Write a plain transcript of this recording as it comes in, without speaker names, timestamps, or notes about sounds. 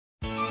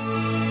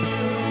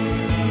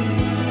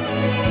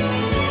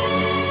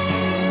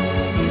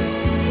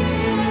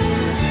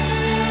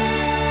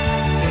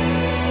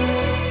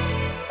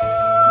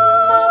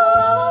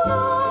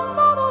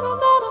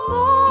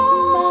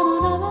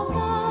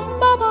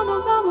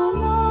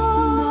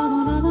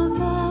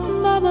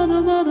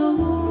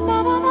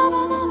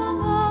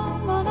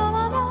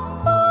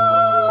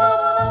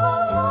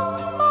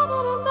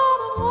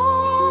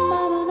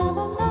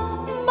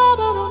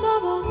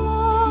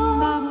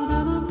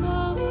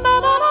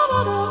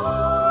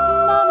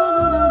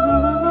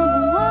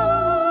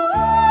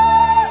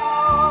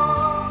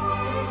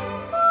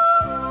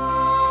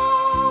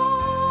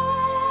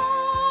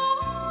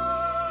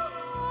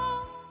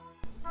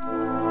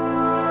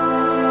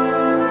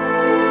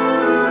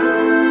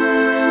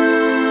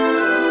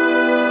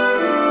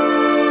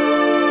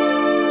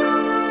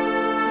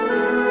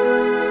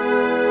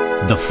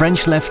The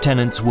French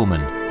Lieutenant's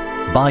Woman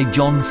by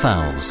John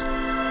Fowles.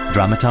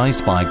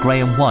 Dramatised by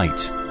Graham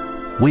White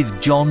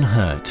with John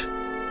Hurt.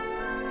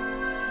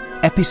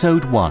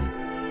 Episode 1.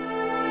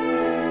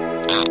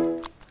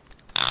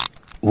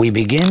 We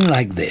begin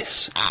like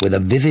this, with a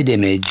vivid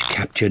image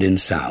captured in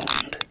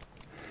sound.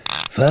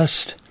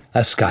 First,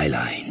 a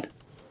skyline.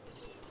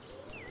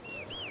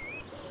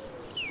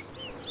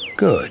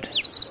 Good,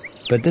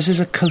 but this is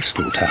a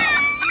coastal town.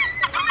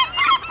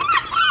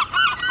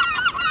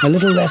 A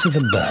little less of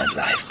the bird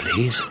life,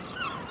 please.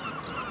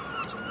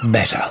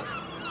 Better.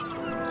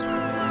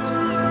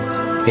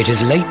 It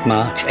is late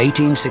March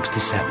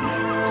 1867.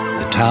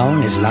 The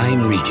town is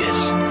Lyme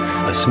Regis,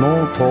 a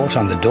small port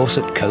on the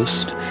Dorset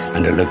coast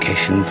and a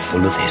location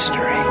full of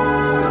history.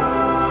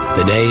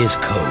 The day is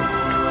cold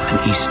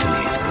and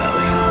easterly is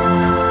blowing.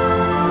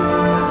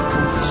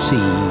 The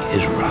sea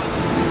is rough.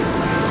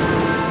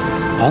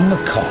 On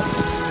the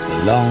Cobb,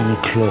 the long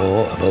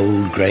claw of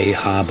old grey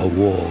harbour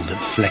wall that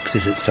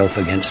flexes itself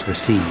against the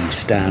sea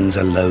stands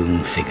a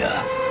lone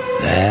figure,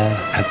 there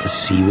at the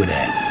seaward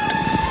end.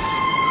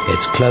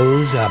 Its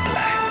clothes are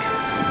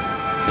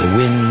black. The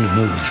wind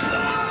moves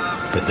them,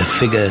 but the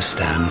figure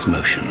stands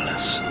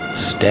motionless,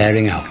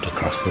 staring out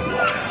across the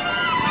water.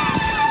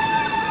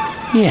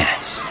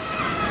 Yes,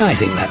 I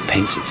think that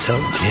paints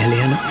itself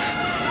clearly enough.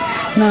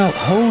 Now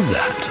hold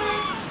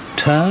that.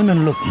 Turn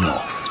and look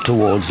north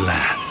towards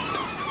land.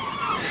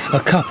 A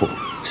couple,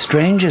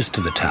 strangers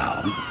to the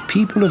town,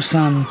 people of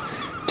some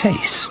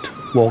taste,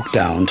 walk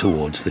down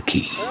towards the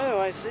quay. Oh,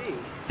 I see.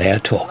 They are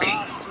talking.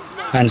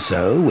 And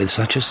so, with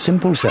such a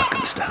simple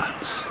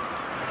circumstance,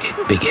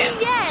 it begins.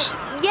 Yes.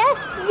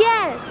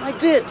 My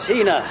dear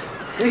Tina,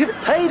 we've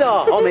paid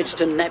our homage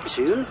to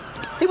Neptune.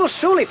 He will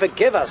surely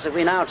forgive us if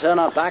we now turn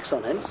our backs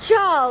on him.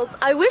 Charles,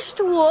 I wish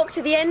to walk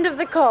to the end of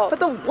the Cobb. But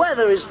the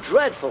weather is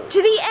dreadful.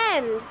 To the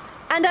end.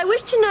 And I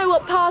wish to know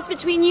what passed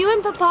between you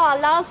and Papa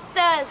last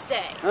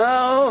Thursday.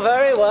 Oh,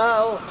 very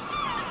well.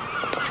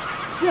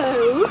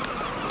 So?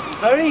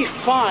 Very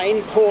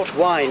fine port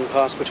wine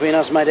passed between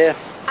us, my dear.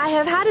 I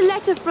have had a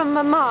letter from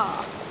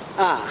Mamma.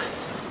 Ah.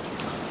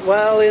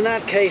 Well, in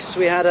that case,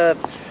 we had a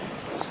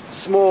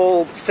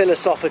small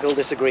philosophical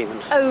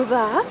disagreement. Over?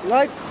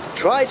 I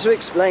tried to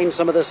explain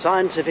some of the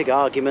scientific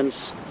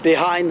arguments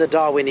behind the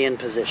Darwinian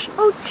position.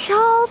 Oh,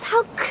 Charles,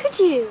 how could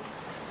you?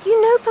 You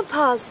know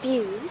Papa's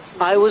views.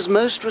 I was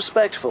most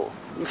respectful.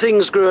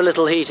 Things grew a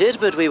little heated,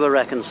 but we were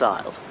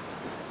reconciled.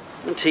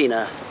 And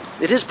Tina,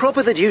 it is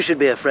proper that you should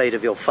be afraid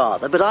of your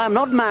father, but I am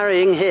not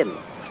marrying him.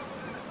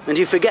 And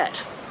you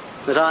forget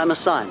that I am a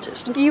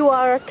scientist. You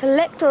are a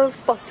collector of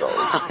fossils.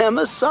 I am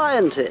a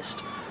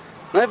scientist.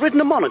 I've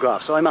written a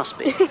monograph, so I must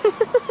be.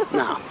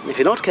 Now, if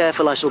you're not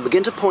careful, I shall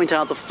begin to point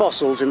out the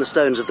fossils in the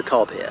stones of the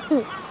Cobb here.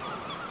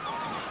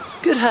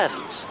 Good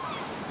heavens.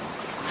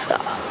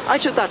 I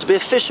took that to be a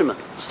fisherman,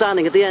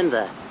 standing at the end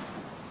there.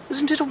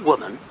 Isn't it a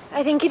woman?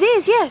 I think it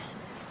is, yes.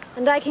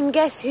 And I can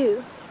guess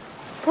who.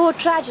 Poor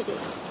Tragedy.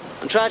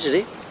 And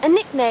Tragedy? A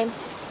nickname.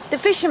 The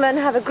fishermen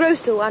have a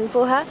grosser one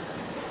for her.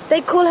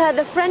 They call her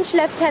the French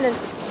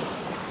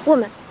Lieutenant's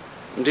Woman.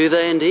 Do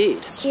they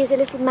indeed? She is a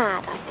little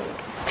mad, I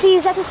think.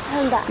 Please let us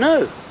turn back.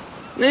 No.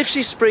 If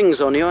she springs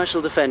on you, I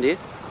shall defend you.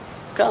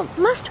 Come.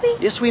 Must we?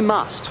 Yes, we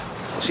must.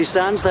 She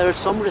stands there at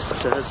some risk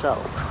to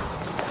herself.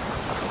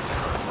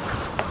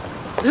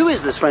 Who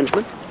is this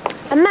Frenchman?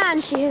 A man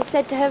she is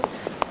said to have...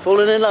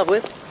 Fallen in love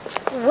with?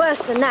 Worse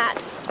than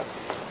that.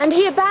 And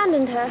he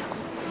abandoned her.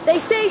 They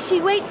say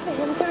she waits for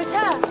him to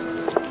return.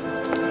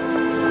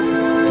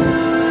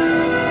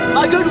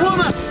 My good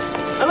woman!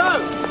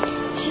 Hello!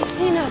 She's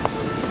seen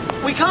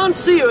us. We can't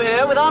see you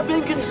here without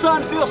being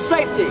concerned for your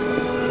safety.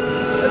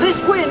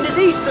 This wind is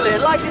easterly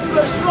and likely to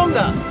blow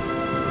stronger.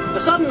 A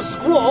sudden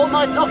squall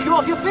might knock you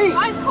off your feet.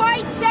 I'm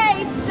quite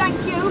safe, thank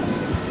you.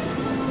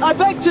 I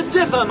beg to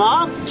differ,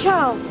 ma'am.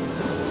 Charles.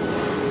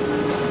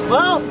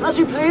 Well, as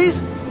you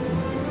please.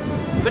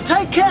 But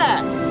take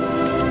care.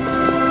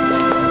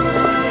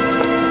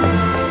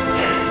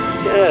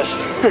 Yes,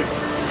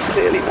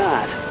 clearly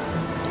mad.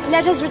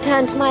 Let us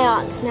return to my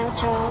aunt's now,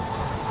 Charles.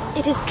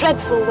 It is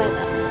dreadful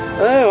weather.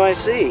 Oh, I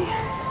see.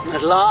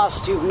 At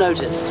last you've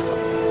noticed.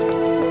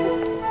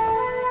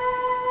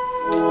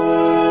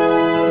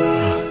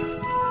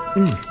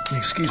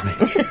 Excuse me.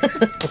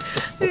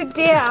 Oh,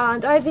 dear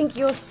Aunt, I think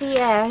your sea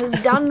air has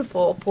done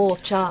for poor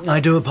Charles. I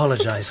do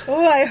apologise.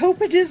 Oh, I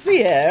hope it is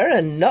the air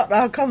and not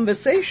our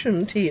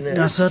conversation, Tina.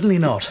 No, certainly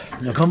not.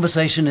 Your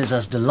conversation is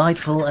as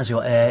delightful as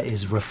your air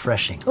is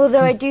refreshing.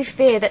 Although I do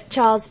fear that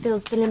Charles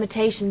feels the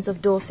limitations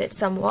of Dorset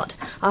somewhat,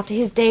 after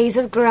his days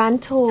of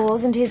grand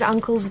tours and his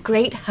uncle's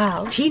great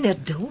house. Tina,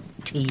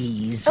 don't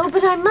tease. Oh,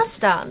 but I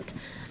must, Aunt.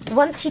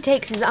 Once he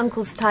takes his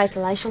uncle's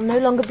title, I shall no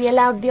longer be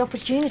allowed the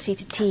opportunity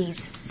to tease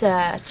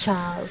Sir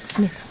Charles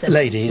Smithson.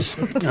 Ladies,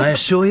 I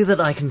assure you that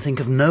I can think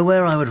of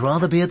nowhere I would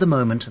rather be at the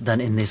moment than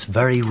in this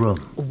very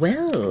room.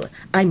 Well,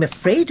 I'm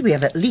afraid we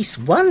have at least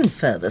one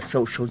further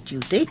social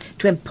duty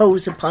to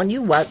impose upon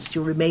you whilst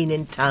you remain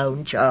in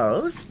town,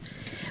 Charles.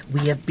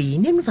 We have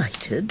been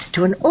invited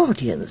to an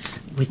audience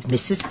with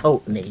Mrs.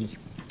 Poulteney.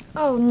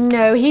 Oh,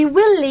 no, he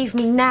will leave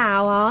me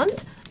now,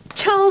 Aunt.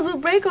 Charles will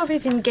break off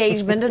his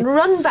engagement and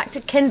run back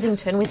to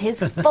Kensington with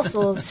his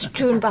fossils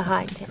strewn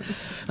behind him.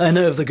 I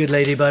know of the good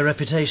lady by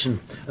reputation,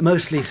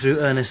 mostly through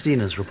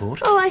Ernestina's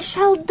report. Oh, I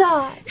shall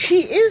die.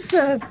 She is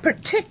a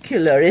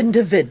particular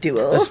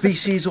individual. A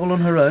species all on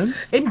her own?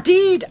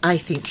 Indeed, I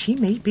think she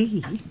may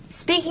be.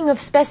 Speaking of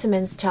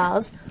specimens,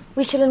 Charles,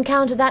 we shall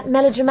encounter that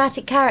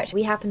melodramatic character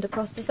we happened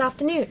across this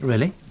afternoon.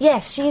 Really?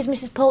 Yes, she is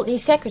Mrs.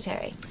 Poulteney's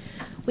secretary.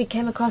 We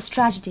came across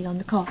tragedy on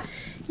the cob.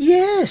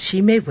 Yes,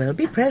 she may well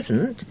be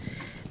present.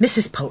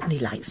 Mrs. Poulteney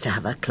likes to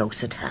have her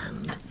close at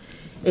hand.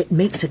 It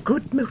makes a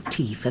good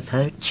motif of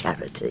her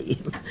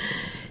charity.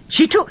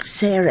 She took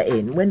Sarah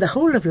in when the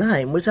whole of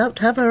Lyme was out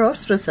to have her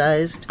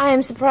ostracised. I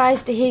am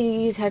surprised to hear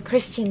you use her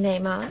Christian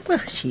name, Aunt. Well,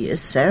 she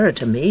is Sarah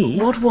to me.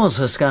 What was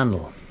her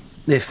scandal?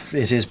 If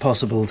it is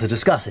possible to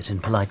discuss it in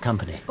polite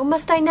company. Or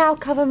must I now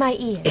cover my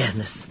ears?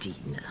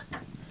 Ernestina.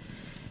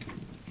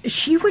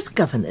 She was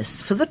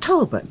governess for the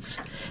Talbots.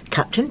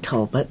 Captain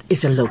Talbot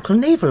is a local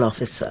naval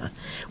officer.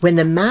 When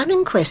the man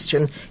in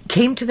question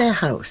came to their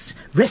house,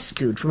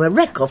 rescued from a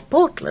wreck off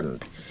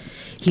Portland,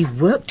 he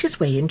worked his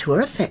way into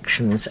her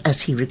affections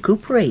as he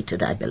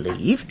recuperated, I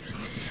believe,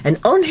 and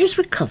on his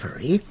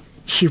recovery,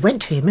 she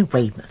went to him in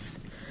Weymouth.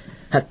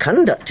 Her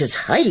conduct is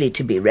highly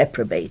to be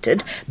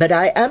reprobated, but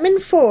I am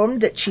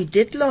informed that she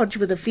did lodge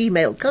with a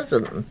female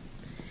cousin.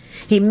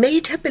 He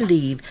made her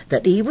believe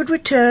that he would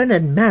return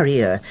and marry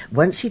her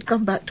once he'd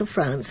gone back to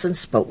France and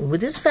spoken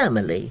with his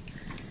family.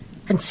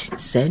 And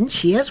since then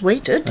she has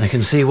waited. I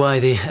can see why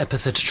the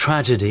epithet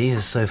tragedy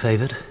is so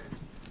favoured.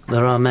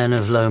 There are men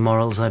of low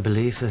morals, I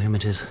believe, for whom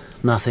it is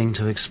nothing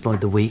to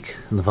exploit the weak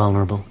and the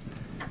vulnerable.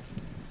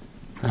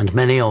 And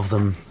many of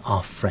them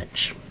are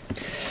French.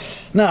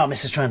 Now,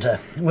 Mrs. Tranter,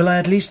 will I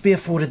at least be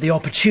afforded the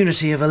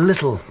opportunity of a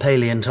little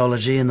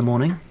paleontology in the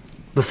morning?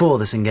 Before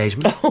this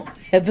engagement? Oh,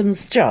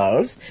 heavens,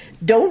 Charles,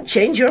 don't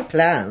change your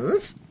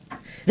plans.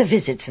 The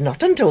visit's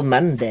not until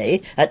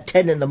Monday at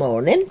 10 in the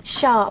morning.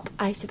 Sharp,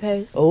 I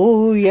suppose.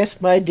 Oh,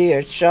 yes, my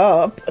dear,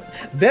 sharp.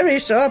 Very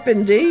sharp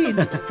indeed.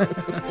 Good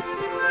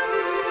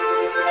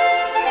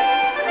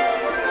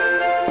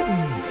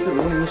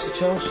morning, Mr.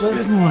 Charles, sir.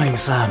 Good morning,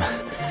 Sam.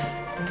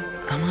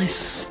 Am I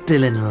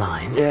still in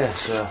line? Yeah,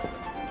 sir.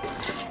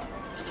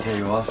 Here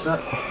you are, sir.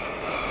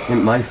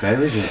 In Mayfair,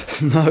 is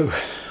it?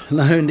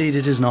 No, indeed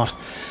it is not.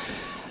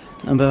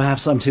 And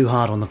perhaps I'm too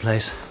hard on the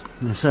place.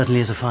 It certainly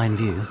is a fine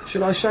view.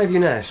 Shall I shave you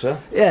now, sir?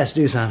 Yes,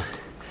 do, Sam.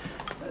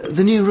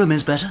 The new room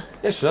is better?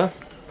 Yes, sir.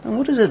 And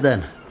what is it,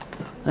 then?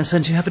 I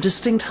sense you have a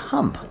distinct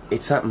hump.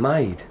 It's that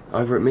maid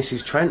over at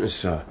Mrs. Tranter's,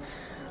 sir.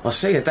 I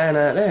see her down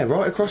out there,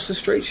 right across the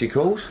street, she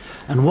calls.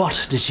 And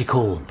what did she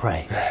call,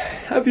 pray?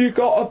 Have you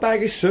got a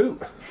bag of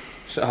soup?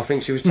 So I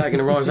think she was taking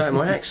a rise out of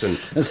my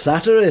accent. A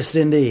satirist,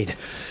 indeed.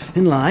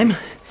 In Lyme.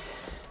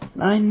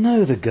 I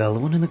know the girl,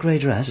 the one in the grey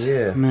dress.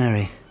 Yeah.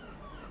 Mary.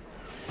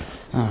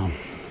 Oh,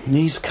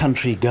 these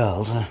country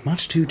girls are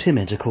much too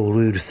timid to call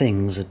rude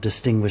things at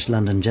distinguished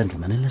London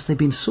gentlemen unless they've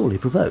been sorely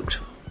provoked.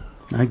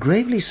 I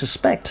gravely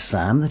suspect,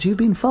 Sam, that you've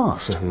been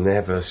fast.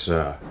 Never,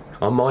 sir.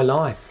 On my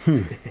life.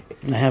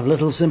 I have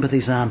little sympathy,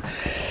 Sam.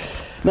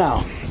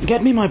 Now,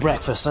 get me my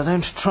breakfast. I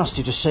don't trust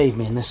you to shave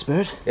me in this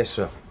spirit. Yes,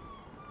 sir.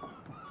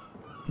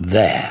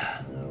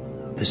 There.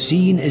 The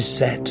scene is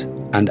set,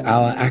 and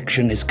our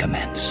action is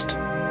commenced.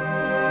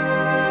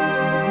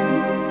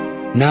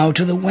 Now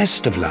to the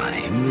west of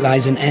Lyme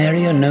lies an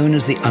area known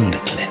as the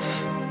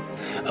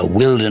Undercliff, a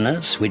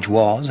wilderness which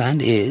was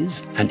and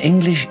is an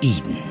English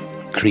Eden,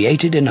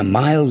 created in a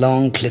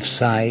mile-long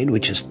cliffside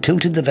which has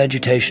tilted the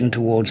vegetation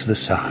towards the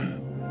sun.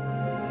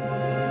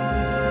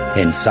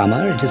 In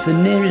summer, it is the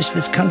nearest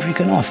this country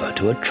can offer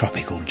to a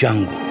tropical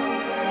jungle.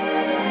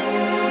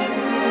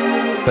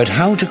 But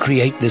how to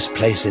create this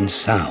place in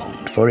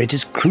sound, for it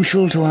is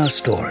crucial to our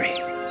story.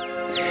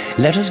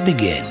 Let us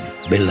begin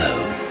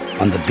below,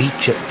 on the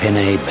beach at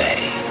Penay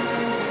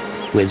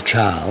Bay, with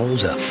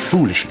Charles, a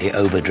foolishly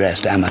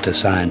overdressed amateur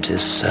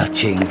scientist,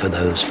 searching for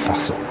those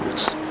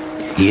fossils.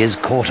 He is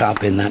caught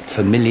up in that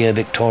familiar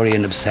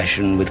Victorian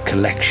obsession with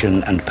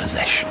collection and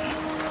possession.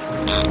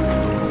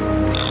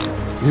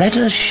 Let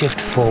us shift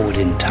forward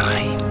in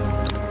time.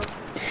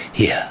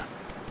 Here,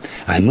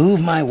 I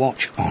move my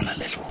watch on a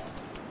little.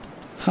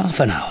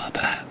 Half an hour,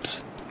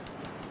 perhaps.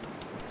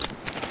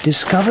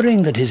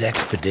 Discovering that his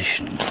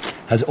expedition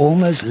has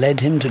almost led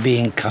him to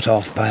being cut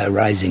off by a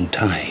rising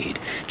tide,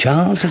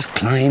 Charles has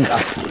climbed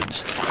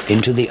upwards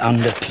into the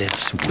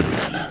Undercliff's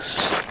wilderness.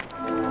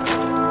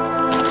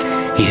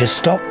 He has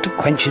stopped to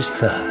quench his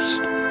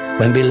thirst,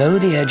 when below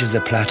the edge of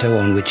the plateau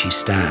on which he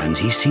stands,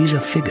 he sees a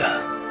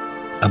figure,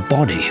 a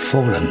body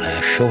fallen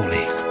there,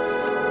 surely.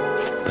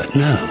 But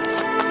no,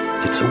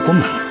 it's a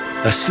woman,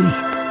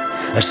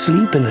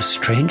 asleep in the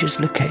strangest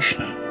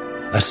location.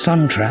 A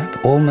sun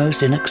trap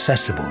almost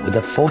inaccessible, with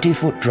a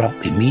 40-foot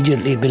drop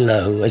immediately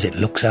below as it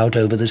looks out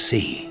over the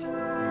sea.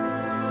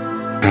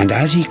 And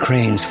as he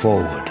cranes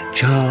forward,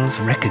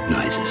 Charles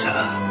recognizes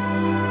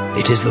her.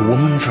 It is the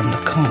woman from the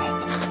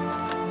cob,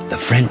 the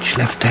French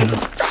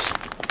lieutenant's.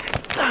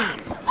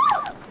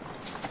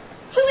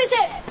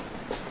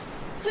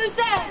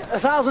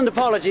 1,000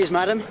 apologies,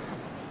 madam.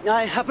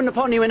 I happened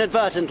upon you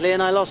inadvertently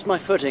and I lost my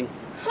footing.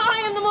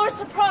 I am the more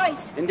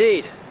surprised.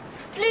 Indeed.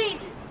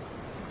 Please,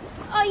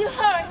 are you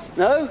hurt?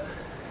 No?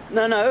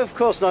 No, of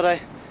course not.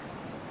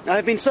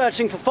 I've been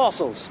searching for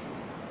fossils.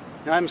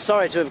 I'm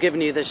sorry to have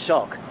given you this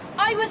shock.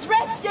 I was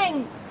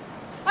resting.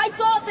 I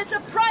thought this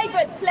a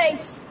private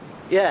place.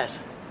 Yes.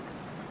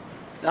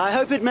 I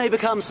hope it may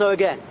become so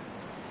again.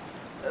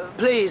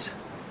 Please,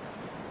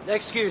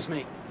 excuse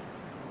me.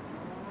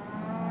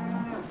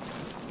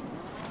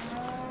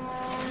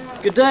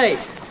 Good day.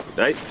 Good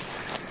day.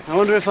 I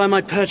wonder if I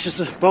might purchase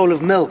a bowl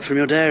of milk from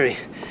your dairy.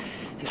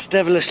 It's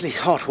devilishly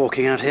hot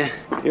walking out here.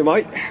 You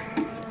might.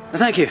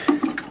 Thank you.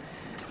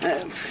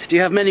 Do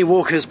you have many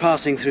walkers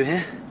passing through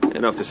here?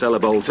 Enough to sell a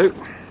bowl too.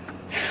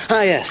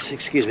 Ah, yes,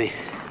 excuse me.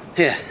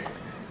 Here.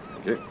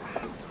 Okay.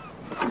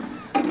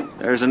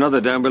 There's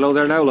another down below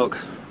there now, look.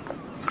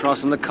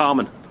 Crossing the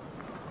common.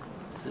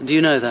 Do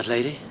you know that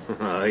lady?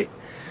 Aye.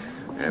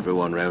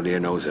 Everyone round here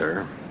knows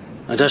her.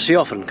 Does she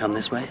often come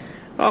this way?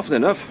 Often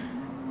enough.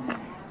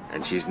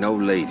 And she's no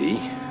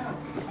lady.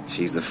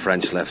 She's the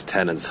French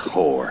lieutenant's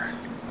whore.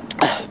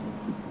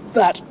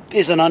 That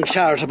is an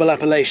uncharitable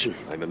appellation.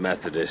 I'm a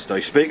Methodist.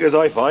 I speak as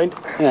I find.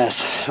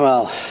 Yes,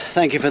 well,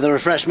 thank you for the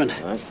refreshment.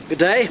 Right. Good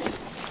day.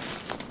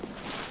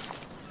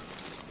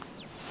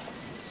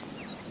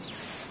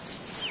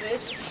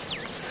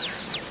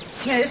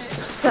 Yes?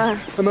 Sir,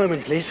 A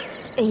moment, please.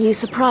 you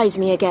surprise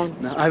me again.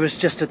 No, I was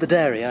just at the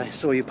dairy. I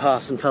saw you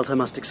pass and felt I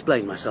must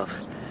explain myself.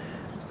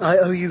 I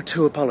owe you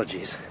 2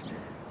 apologies.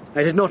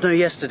 I did not know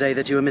yesterday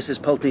that you were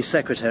Mrs. Poulteney's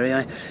secretary.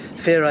 I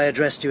fear I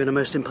addressed you in a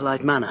most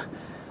impolite manner.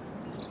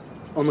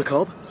 On the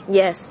cob?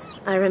 Yes,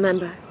 I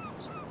remember.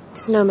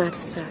 It's no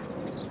matter, sir.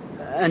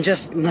 And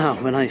just now,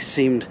 when I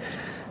seemed...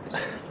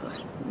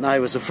 I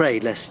was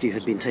afraid lest you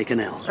had been taken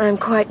ill. I'm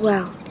quite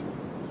well.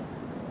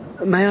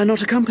 May I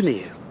not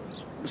accompany you?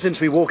 Since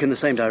we walk in the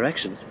same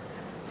direction.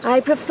 I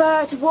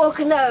prefer to walk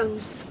alone.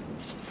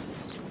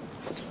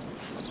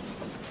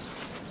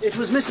 It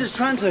was Mrs.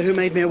 Tranter who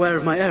made me aware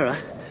of my error.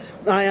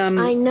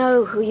 I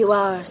know who you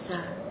are,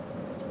 sir.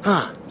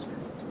 Ah.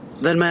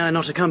 Then may I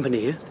not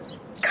accompany you?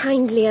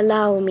 Kindly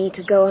allow me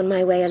to go on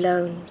my way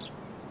alone.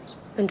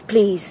 And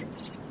please,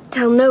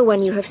 tell no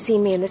one you have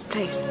seen me in this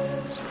place.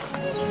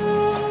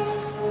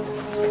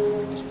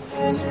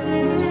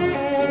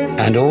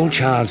 And all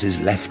Charles is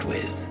left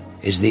with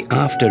is the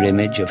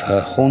after-image of her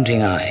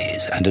haunting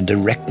eyes and a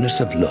directness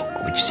of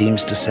look which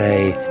seems to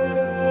say,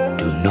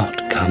 "Do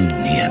not come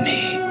near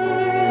me."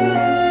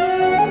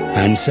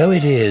 And so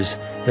it is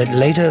that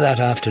later that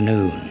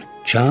afternoon,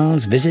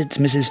 Charles visits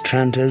Mrs.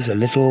 Tranter's a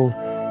little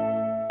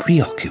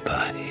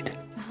preoccupied.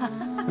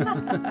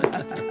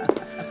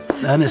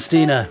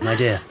 Ernestina, my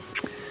dear.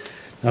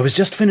 I was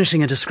just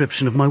finishing a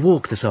description of my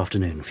walk this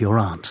afternoon for your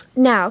aunt.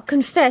 Now,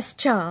 confess,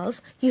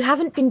 Charles, you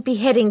haven't been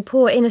beheading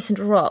poor innocent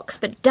rocks,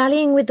 but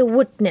dallying with the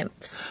wood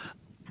nymphs.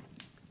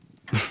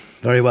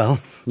 Very well.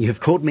 You've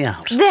caught me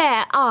out.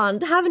 There,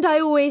 Aunt, haven't I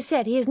always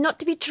said he is not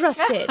to be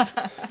trusted?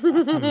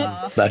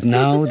 But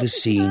now the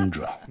scene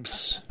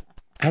drops.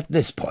 At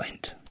this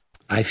point,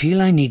 I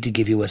feel I need to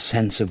give you a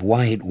sense of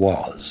why it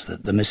was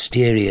that the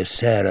mysterious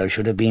Sarah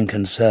should have been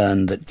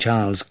concerned that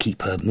Charles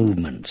keep her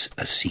movements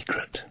a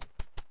secret.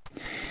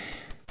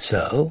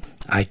 So,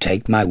 I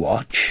take my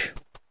watch,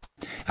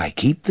 I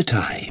keep the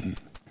time,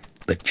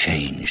 but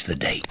change the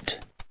date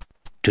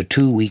to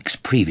 2 weeks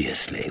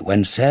previously,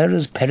 when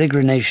Sarah's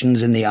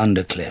peregrinations in the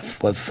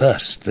Undercliff were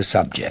first the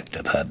subject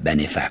of her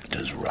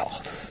benefactor's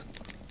wrath.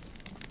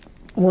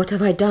 What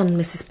have I done,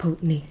 Mrs.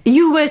 Poulteney?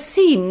 You were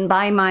seen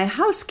by my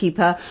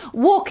housekeeper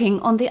walking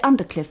on the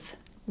Undercliff.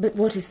 But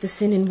what is the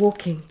sin in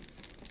walking?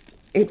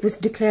 It was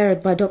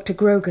declared by Dr.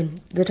 Grogan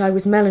that I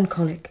was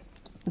melancholic,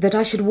 that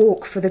I should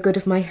walk for the good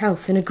of my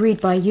health, and agreed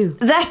by you.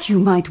 That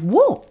you might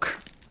walk.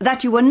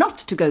 That you were not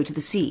to go to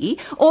the sea,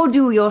 or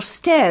do your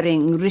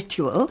staring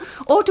ritual,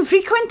 or to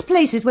frequent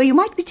places where you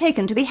might be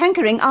taken to be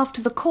hankering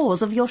after the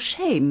cause of your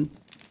shame.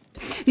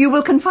 You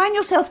will confine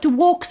yourself to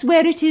walks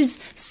where it is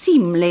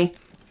seemly.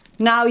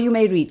 Now you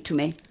may read to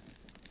me.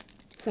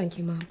 Thank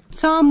you, Ma'am.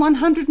 Psalm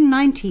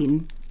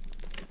 119.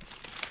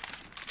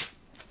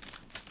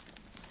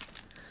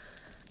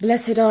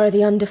 Blessed are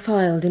the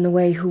undefiled in the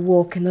way who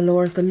walk in the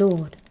law of the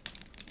Lord.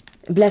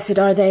 Blessed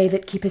are they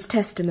that keep his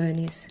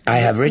testimonies. I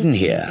have written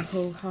here, with the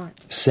whole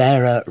heart.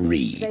 Sarah They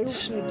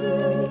reads. also do no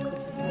iniquity.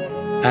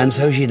 And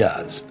so she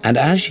does. And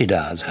as she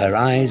does, her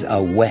eyes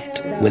are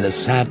wet with a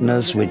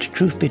sadness which,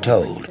 truth be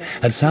told,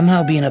 had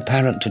somehow been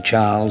apparent to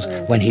Charles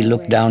when he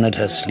looked down at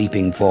her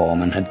sleeping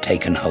form and had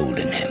taken hold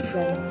in him.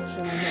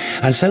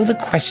 And so the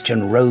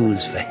question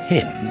rose for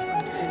him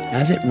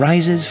as it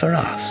rises for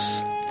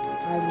us.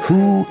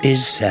 Who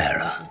is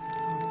Sarah?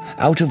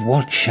 Out of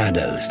what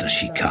shadows does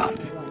she come?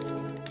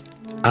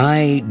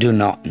 I do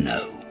not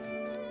know.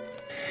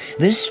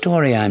 This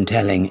story I'm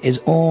telling is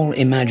all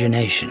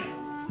imagination.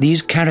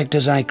 These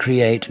characters I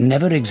create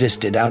never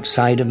existed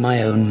outside of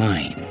my own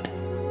mind.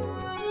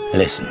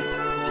 Listen.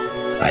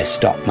 I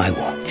stop my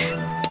watch.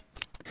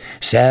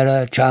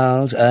 Sarah,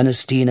 Charles,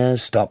 Ernestina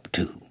stop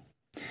too.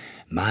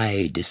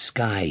 my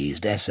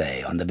disguised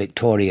essay on the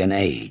Victorian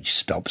age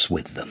stops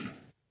with them.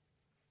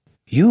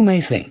 You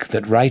may think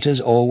that writers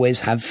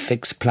always have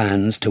fixed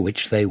plans to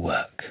which they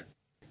work,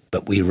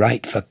 but we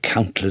write for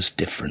countless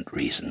different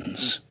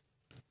reasons.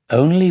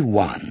 Only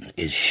one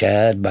is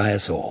shared by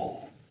us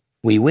all.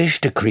 We wish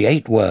to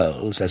create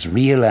worlds as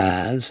real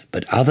as,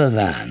 but other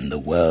than, the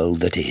world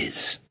that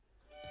is.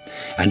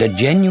 And a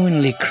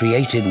genuinely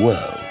created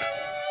world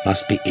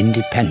must be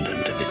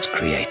independent of its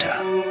creator.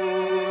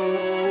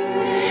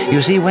 You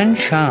see, when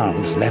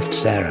Charles left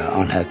Sarah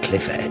on her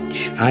cliff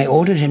edge, I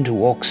ordered him to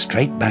walk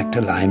straight back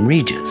to Lyme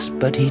Regis,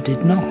 but he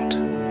did not.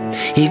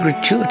 He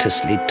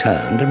gratuitously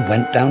turned and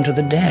went down to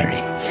the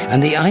dairy,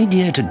 and the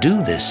idea to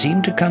do this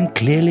seemed to come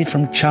clearly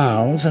from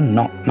Charles and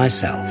not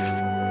myself.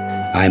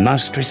 I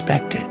must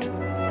respect it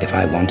if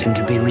I want him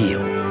to be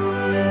real,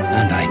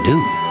 and I do.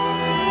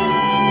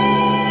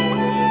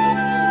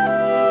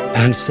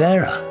 And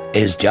Sarah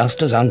is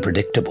just as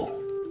unpredictable.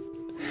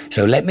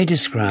 So let me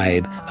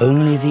describe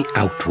only the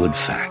outward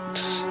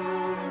facts.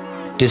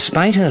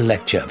 Despite her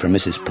lecture from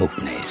Mrs.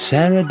 Poulteney,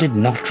 Sarah did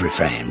not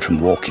refrain from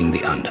walking the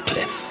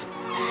undercliff.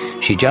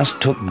 She just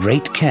took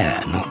great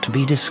care not to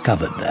be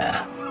discovered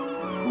there.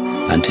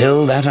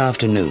 Until that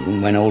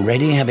afternoon, when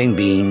already having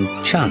been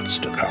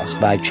chanced across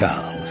by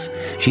Charles,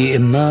 she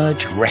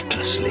emerged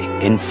recklessly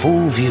in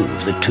full view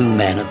of the two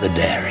men at the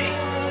dairy.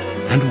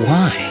 And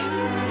why?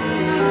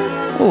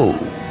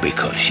 Oh,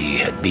 because she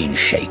had been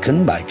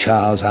shaken by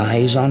Charles'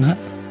 eyes on her?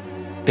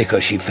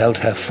 Because she felt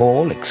her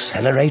fall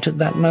accelerate at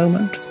that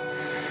moment?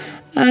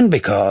 And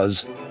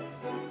because,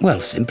 well,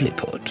 simply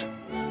put,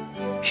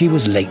 she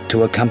was late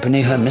to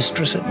accompany her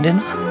mistress at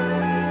dinner?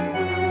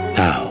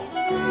 Now,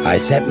 I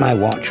set my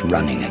watch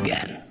running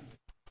again.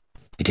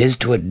 It is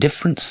to a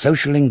different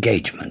social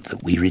engagement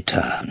that we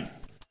return.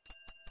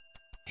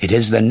 It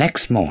is the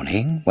next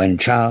morning when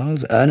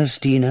Charles,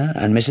 Ernestina,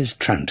 and Mrs.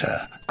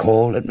 Tranter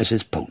call at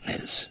Mrs.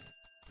 Poulteney's.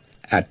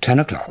 At 10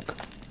 o'clock,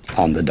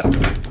 on the dot.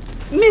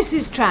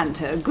 Mrs.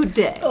 Tranter, good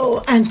day.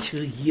 Oh, and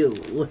to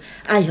you.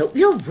 I hope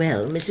you're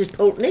well, Mrs.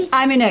 Poulteney.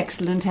 I'm in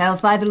excellent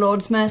health, by the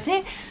Lord's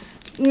mercy.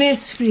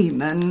 Miss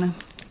Freeman.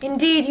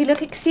 Indeed, you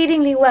look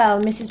exceedingly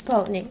well, Mrs.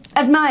 Poulteney.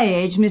 At my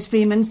age, Miss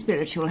Freeman's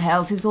spiritual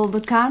health is all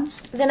that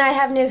counts. Then I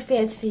have no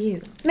fears for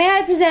you. May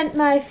I present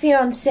my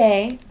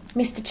fiancé,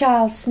 Mr.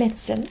 Charles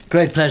Smithson?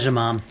 Great pleasure,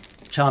 ma'am.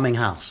 Charming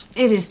house.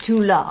 It is too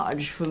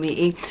large for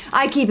me.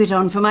 I keep it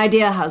on for my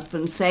dear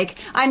husband's sake.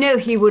 I know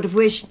he would have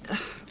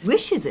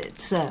wishes it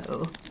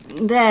so.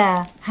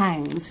 There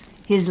hangs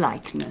his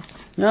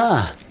likeness.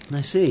 Ah,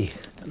 I see.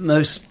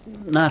 Most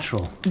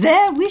natural.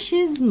 Their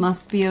wishes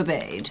must be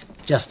obeyed.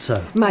 Just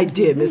so. My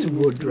dear Miss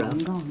Woodruff,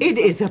 it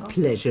is a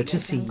pleasure to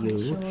see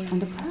you.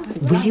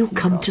 Will you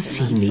come to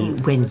see me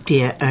when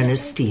dear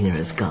Ernestina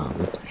is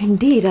gone?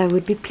 Indeed, I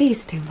would be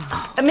pleased to,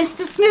 Ma'am.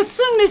 Mr.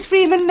 Smithson, Miss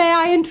Freeman, may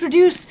I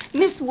introduce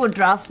Miss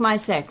Woodruff, my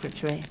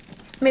secretary?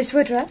 Miss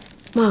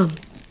Woodruff? Ma'am.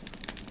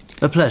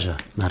 A pleasure,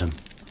 madam.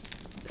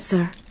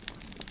 Sir.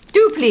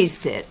 Do please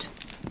sit.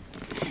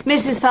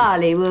 Mrs.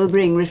 Fairley will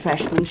bring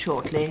refreshment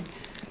shortly.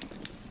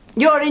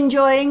 You're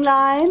enjoying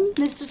Lyme,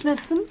 Mr.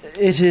 Smithson?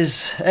 It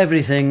is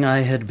everything I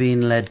had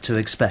been led to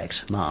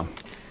expect, ma'am.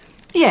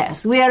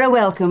 Yes, we are a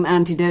welcome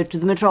antidote to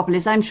the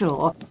metropolis, I'm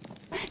sure.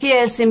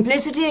 Here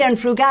simplicity and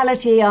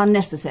frugality are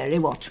necessary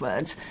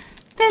watchwords.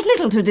 There's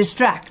little to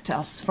distract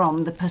us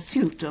from the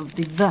pursuit of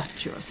the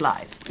virtuous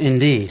life.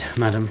 Indeed,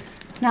 madam.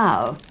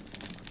 Now,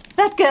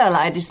 that girl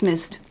I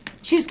dismissed,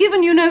 she's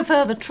given you no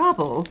further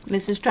trouble,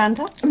 Mrs.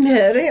 Tranter?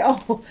 Mary?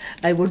 Oh,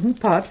 I wouldn't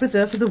part with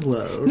her for the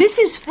world.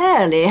 Mrs.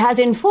 Fairley has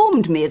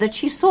informed me that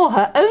she saw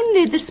her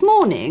only this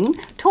morning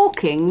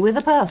talking with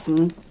a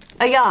person.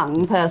 A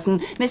young person.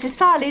 Mrs.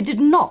 Fairley did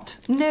not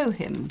know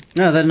him.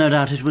 No, then no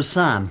doubt it was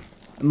Sam,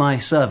 my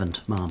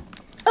servant, ma'am.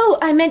 Oh,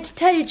 I meant to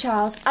tell you,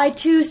 Charles. I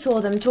too saw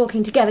them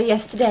talking together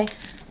yesterday.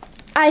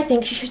 I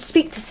think you should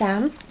speak to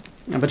Sam.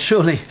 But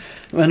surely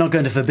we're not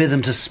going to forbid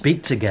them to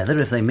speak together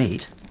if they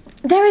meet.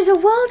 There is a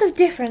world of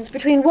difference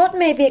between what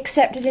may be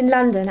accepted in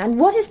London and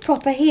what is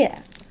proper here.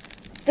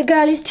 The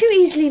girl is too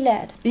easily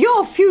led.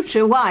 Your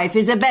future wife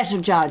is a better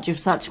judge of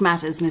such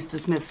matters, Mr.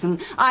 Smithson.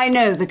 I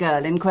know the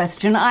girl in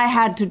question. I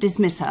had to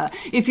dismiss her.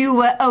 If you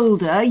were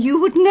older, you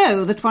would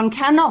know that one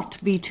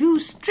cannot be too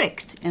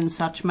strict in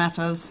such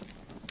matters.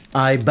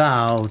 I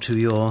bow to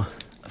your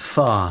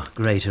far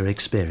greater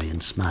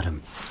experience,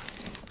 madam.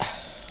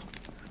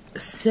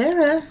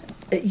 Sarah,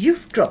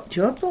 you've dropped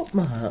your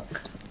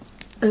bookmark.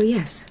 Oh,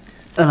 yes.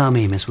 Allow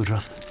me, Miss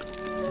Woodruff.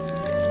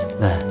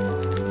 There.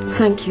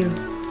 Thank you,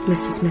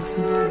 Mr.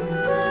 Smithson.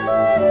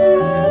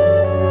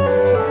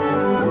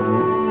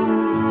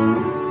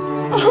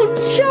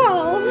 Oh,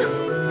 Charles!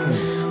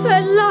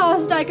 At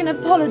last I can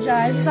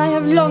apologise, as I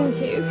have longed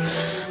to.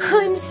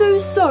 I'm so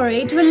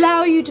sorry to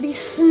allow you to be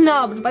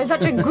snubbed by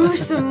such a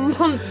gruesome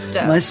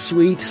monster. My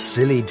sweet,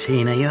 silly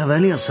Tina, you have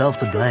only yourself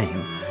to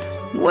blame.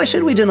 Why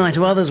should we deny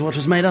to others what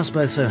has made us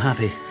both so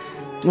happy?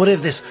 What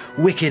if this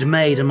wicked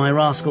maid and my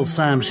rascal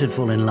Sam should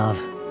fall in love?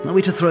 Are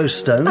we to throw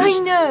stones? I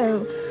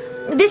know.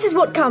 This is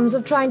what comes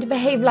of trying to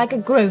behave like a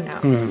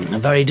grown-up. A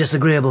very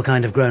disagreeable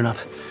kind of grown-up.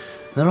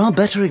 There are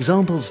better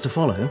examples to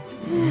follow.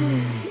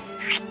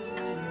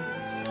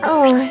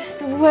 Oh, if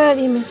the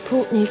worthy Miss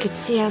Poulteney could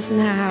see us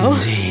now.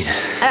 Indeed.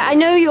 I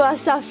know you are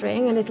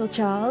suffering a little,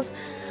 Charles.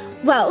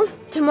 Well,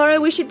 tomorrow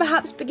we should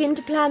perhaps begin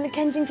to plan the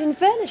Kensington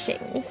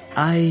furnishings.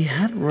 I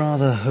had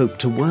rather hoped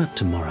to work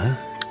tomorrow.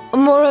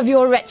 More of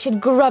your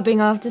wretched grubbing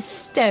after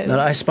stones.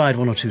 I spied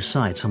 1 or 2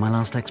 sites on my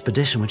last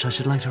expedition which I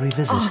should like to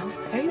revisit.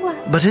 Oh, very well.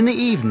 But in the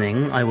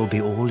evening, I will be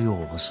all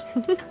yours.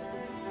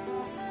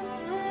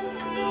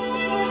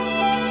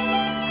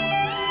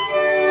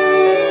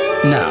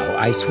 Now,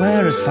 I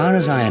swear as far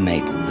as I am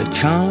able that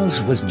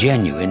Charles was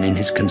genuine in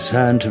his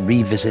concern to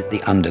revisit the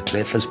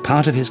Undercliff as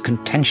part of his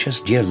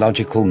contentious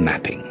geological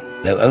mapping,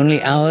 though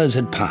only hours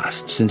had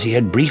passed since he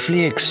had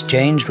briefly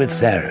exchanged with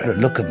Sarah a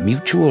look of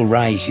mutual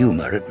wry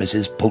humour at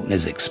Mrs.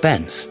 Poulteney's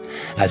expense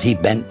as he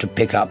bent to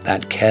pick up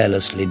that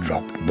carelessly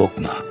dropped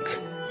bookmark.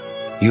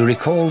 You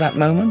recall that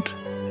moment?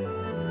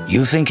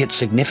 You think it's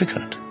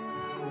significant?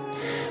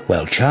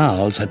 Well,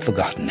 Charles had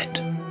forgotten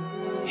it.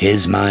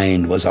 His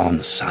mind was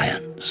on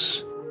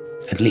science.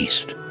 At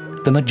least,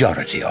 the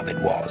majority of it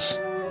was.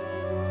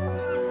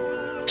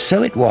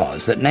 So it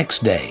was that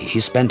next day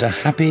he spent a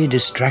happy,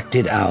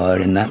 distracted hour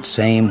in that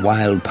same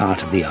wild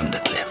part of the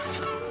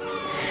Undercliff.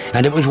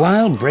 And it was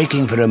while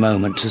breaking for a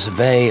moment to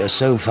survey a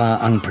so far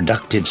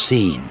unproductive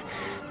scene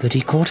that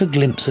he caught a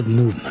glimpse of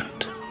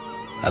movement,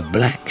 a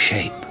black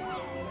shape,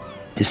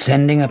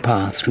 descending a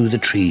path through the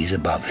trees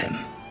above him.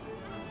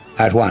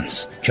 At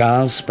once,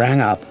 Charles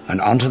sprang up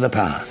and onto the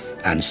path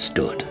and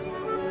stood.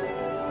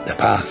 The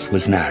path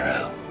was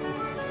narrow.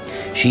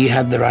 She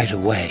had the right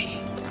of way.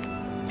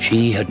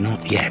 She had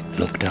not yet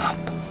looked up.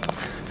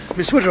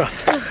 Miss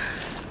Woodruff!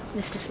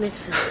 Mr.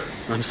 Smithson.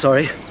 I'm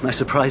sorry, I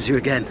surprise you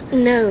again.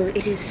 No,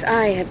 it is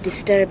I have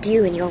disturbed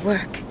you in your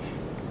work.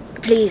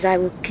 Please, I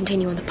will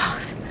continue on the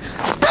path.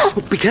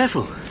 Oh, be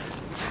careful.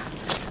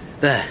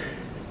 There.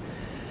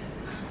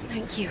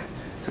 Thank you.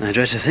 I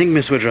dread to think,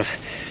 Miss Woodruff,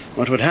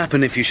 what would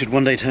happen if you should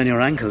one day turn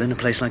your ankle in a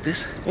place like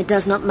this? It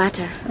does not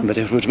matter. But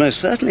it would most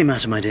certainly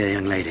matter, my dear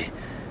young lady.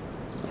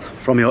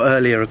 From your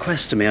earlier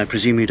request to me, I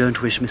presume you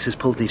don't wish Mrs.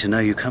 Poulteney to know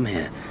you come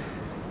here.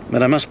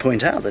 But I must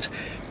point out that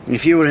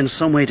if you were in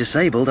some way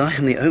disabled, I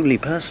am the only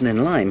person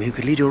in Lyme who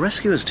could lead your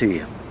rescuers to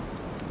you.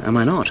 Am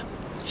I not?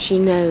 She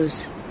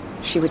knows.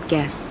 She would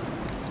guess.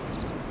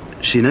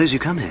 She knows you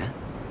come here?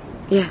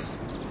 Yes.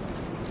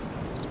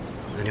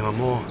 Then you are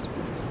more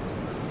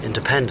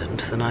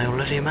independent than I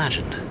already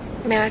imagined.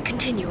 May I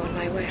continue on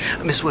my way?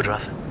 Miss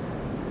Woodruff,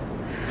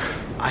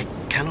 I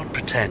cannot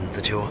pretend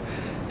that your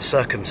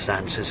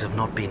circumstances have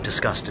not been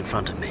discussed in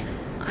front of me.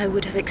 I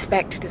would have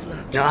expected as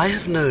much. Now, I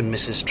have known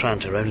Mrs.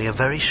 Tranter only a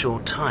very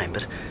short time,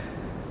 but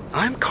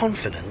I am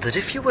confident that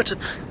if you were to...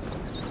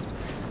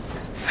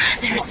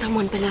 There is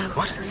someone below.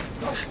 What?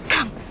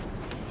 Come.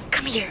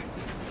 Come here.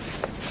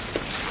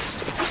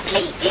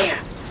 Please, here.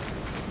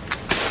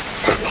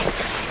 Stand next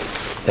to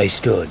me. They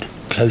stood,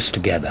 close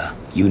together,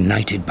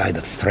 united by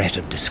the threat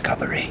of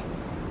discovery.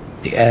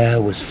 The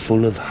air was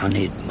full of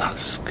honeyed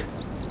musk.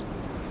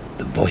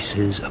 The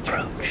voices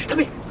approached. Come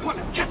here. Come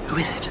on, Jack. Who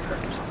is it?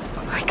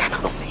 I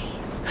cannot see.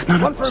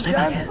 No, stay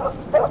back here.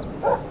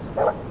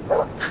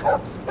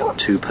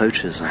 2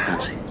 poachers, I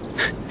fancy.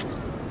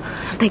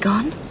 Have they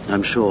gone?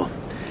 I'm sure.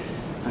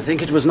 I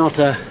think it was not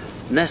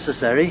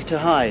necessary to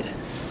hide.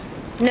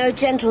 No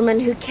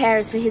gentleman who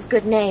cares for his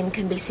good name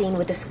can be seen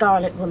with the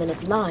Scarlet Woman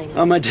of Lyme.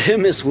 Oh, my dear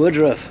Miss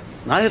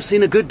Woodruff, I have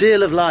seen a good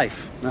deal of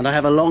life, and I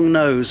have a long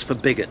nose for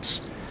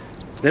bigots.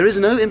 There is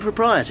no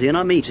impropriety in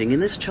our meeting in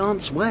this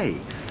chance way.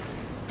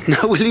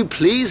 Now, will you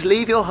please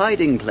leave your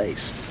hiding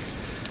place?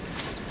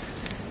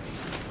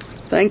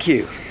 Thank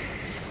you.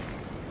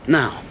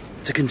 Now,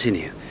 to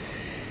continue.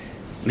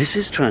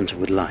 Mrs. Tranter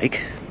would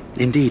like,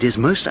 indeed is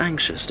most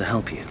anxious to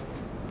help you.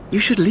 You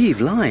should leave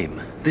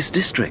Lyme, this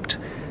district.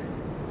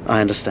 I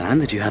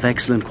understand that you have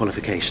excellent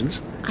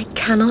qualifications. I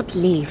cannot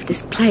leave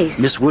this place.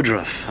 Miss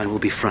Woodruff, I will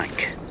be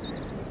frank.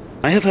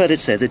 I have heard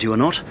it said that you are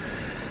not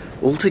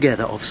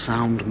altogether of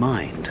sound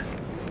mind.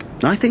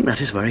 I think that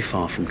is very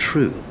far from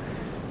true.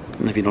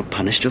 Have you not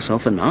punished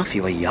yourself enough?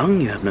 You are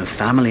young, you have no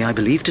family, I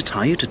believe, to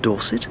tie you to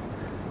Dorset.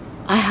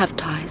 I have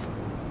ties.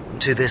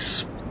 To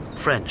this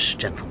French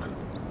gentleman.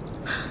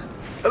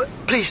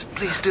 Please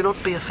do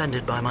not be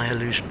offended by my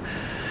allusion.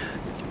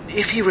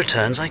 If he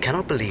returns, I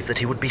cannot believe that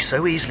he would be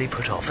so easily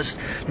put off as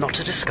not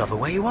to discover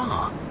where you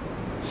are.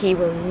 He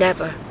will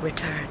never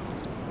return.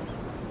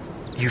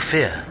 You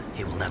fear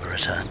he will never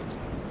return?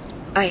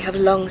 I have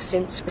long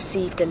since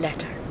received a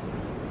letter.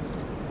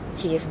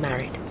 He is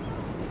married.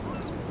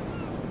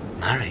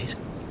 Married?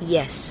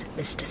 Yes,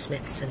 Mr.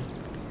 Smithson.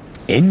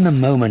 In the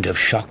moment of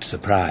shocked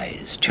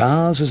surprise,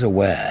 Charles was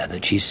aware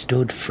that she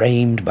stood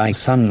framed by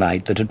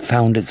sunlight that had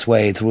found its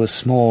way through a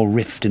small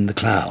rift in the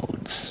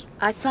clouds.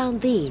 I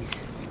found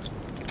these.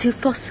 2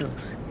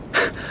 fossils.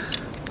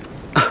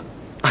 I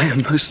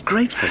am most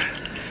grateful.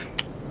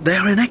 They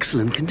are in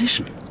excellent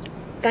condition.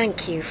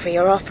 Thank you for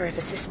your offer of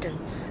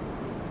assistance.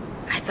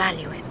 I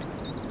value it.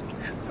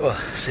 Well,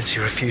 since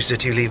you refused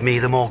it, you leave me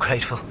the more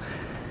grateful.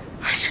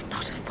 I should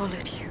not have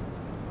followed you.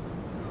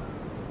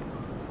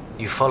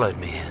 You followed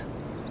me here.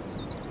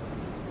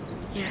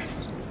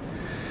 Yes.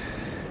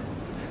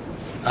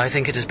 I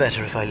think it is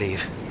better if I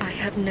leave. I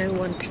have no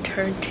one to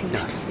turn to,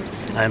 Mr.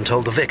 Smithson. I am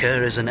told the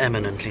vicar is an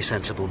eminently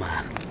sensible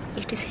man.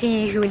 It is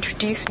he who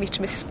introduced me to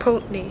Mrs.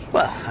 Poulteney.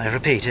 Well, I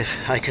repeat,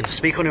 if I can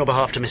speak on your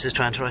behalf to Mrs.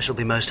 Tranter, I shall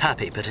be most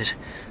happy, but it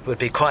would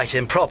be quite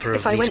improper of me.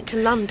 If I went to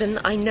London,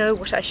 I know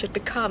what I should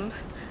become.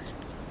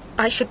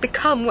 I should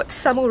become what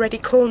some already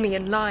call me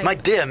in Lyme. My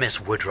dear Miss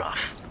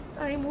Woodruff.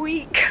 I am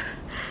weak.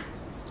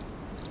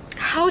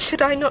 How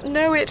should I not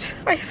know it?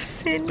 I have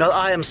sinned. Well,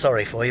 I am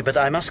sorry for you, but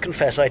I must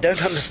confess I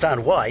don't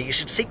understand why you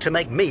should seek to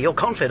make me your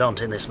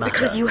confidant in this matter.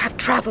 Because you have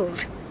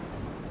travelled.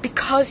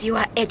 Because you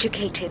are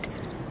educated.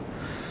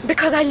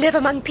 Because I live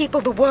among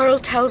people the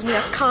world tells me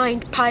are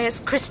kind, pious,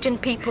 Christian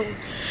people.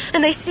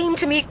 And they seem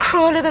to me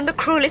crueler than the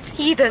cruelest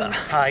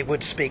heathens. I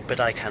would speak, but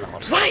I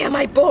cannot. Why am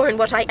I born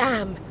what I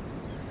am?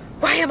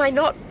 Why am I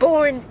not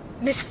born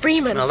Miss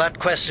Freeman? Well, that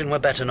question were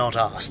better not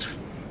asked.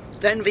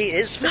 Envy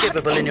is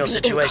forgivable in your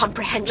situation.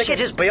 Incomprehension. Look, it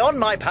is beyond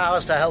my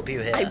powers to help you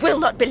here. I will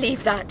not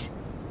believe that.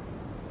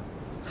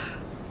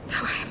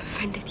 Now I have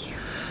offended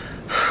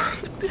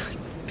you.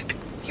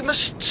 You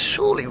must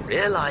surely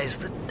realise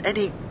that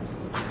any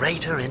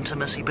greater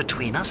intimacy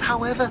between us,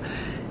 however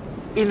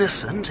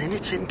innocent in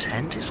its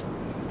intent, is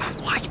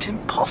quite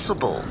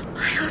impossible.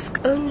 I ask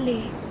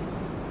only,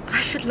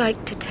 I should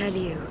like to tell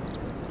you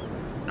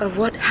of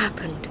what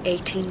happened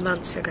 18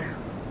 months ago.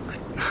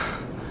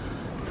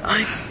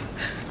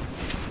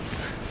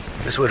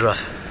 Miss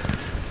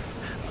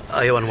Woodruff,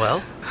 are you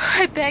unwell?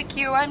 I beg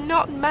you, I'm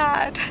not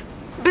mad.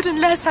 But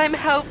unless I'm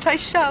helped, I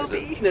shall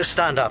be. No,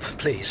 stand up,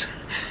 please.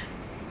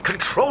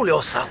 Control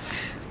yourself.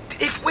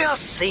 If we are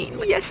seen...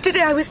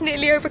 Yesterday I was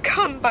nearly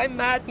overcome by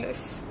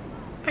madness.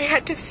 I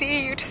had to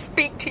see you, to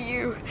speak to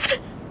you.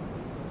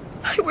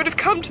 I would have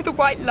come to the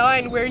White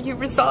Lion where you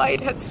reside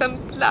had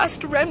some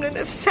last remnant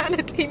of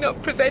sanity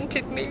not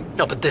prevented me.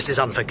 No, but this is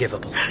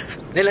unforgivable.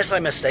 Unless I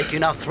mistake, you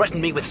now threaten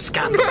me with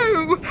scandal.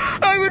 No,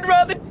 I would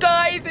rather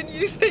die than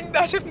you think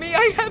that of me.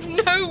 I have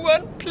no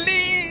one,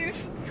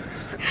 please.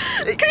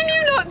 Can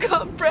you not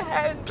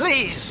comprehend?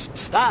 Please,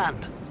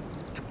 stand.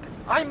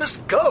 I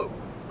must go.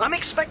 I'm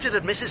expected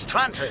at Mrs.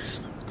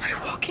 Tranter's. I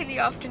walk in the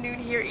afternoon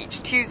here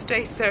each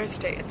Tuesday,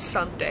 Thursday and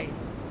Sunday,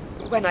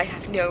 when I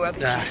have no other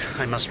duties.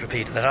 I must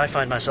repeat that I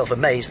find myself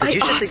amazed that you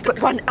should think... I ask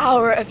but 1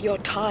 hour of your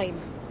time.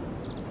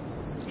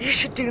 You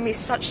should do me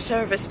such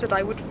service that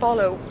I would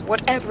follow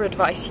whatever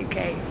advice you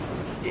gave.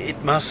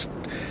 It must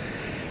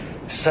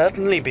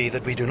certainly be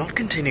that we do not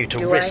continue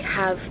to risk... Do I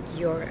have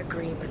your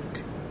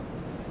agreement?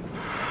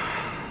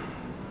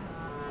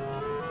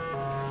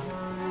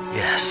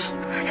 Yes.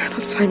 I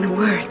cannot find the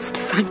words to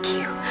thank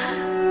you.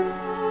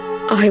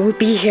 I will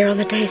be here on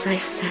the days I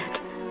have said,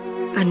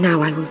 and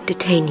now I will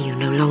detain you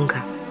no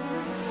longer.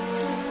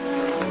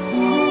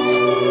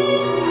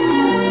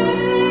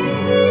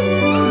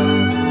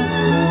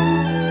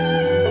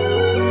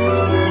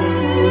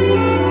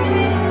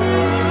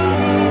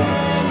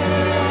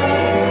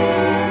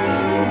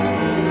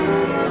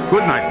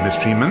 Good night, Miss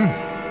Freeman.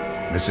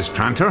 Mrs.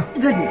 Tranter.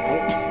 Good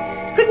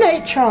night. Good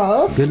night,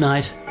 Charles. Good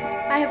night.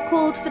 I have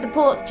called for the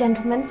port,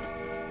 gentlemen.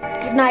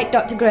 Good night,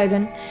 Dr.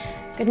 Grogan.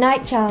 Good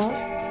night, Charles.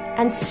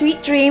 And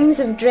sweet dreams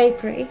of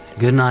drapery.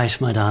 Good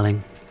night, my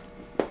darling.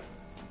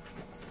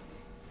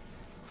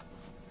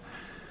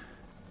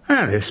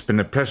 Well, it's been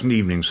a pleasant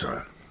evening,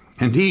 sir.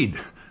 Indeed,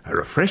 a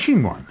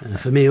refreshing one.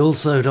 For me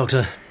also,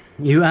 Doctor.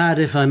 You add,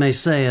 if I may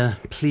say, a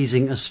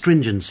pleasing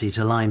astringency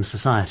to Lyme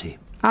society.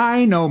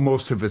 I know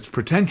most of its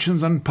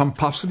pretensions and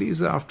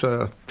pomposities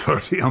after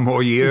 30 or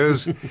more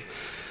years.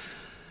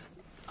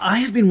 I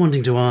have been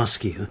wanting to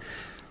ask you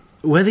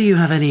whether you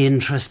have any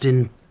interest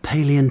in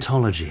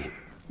paleontology.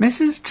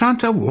 Mrs.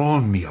 Tranter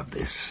warned me of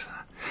this.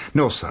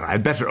 No, sir,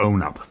 I'd better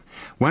own up.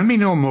 When we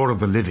know more of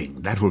the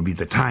living, that will be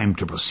the time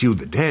to pursue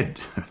the dead.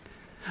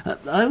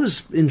 I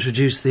was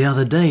introduced the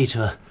other day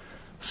to a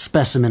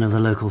specimen of the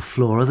local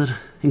flora that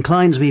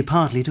inclines me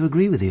partly to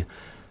agree with you.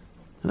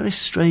 A very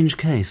strange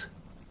case.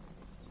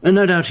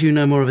 No doubt you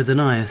know more of it than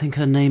I. I think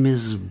her name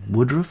is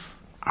Woodruff?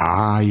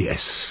 Ah,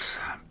 yes.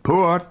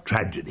 Poor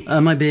tragedy.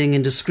 Am I being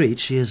indiscreet?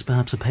 She is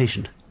perhaps a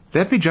patient.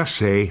 Let me just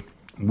say,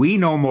 we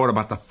know more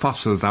about the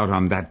fossils out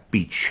on that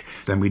beach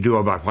than we do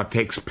about what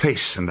takes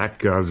place in that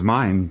girl's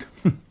mind.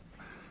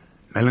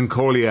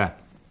 Melancholia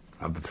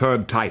of the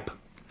third type.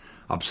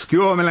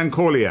 Obscure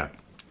melancholia.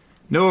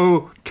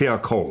 No clear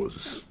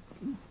cause.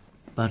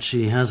 But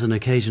she has an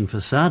occasion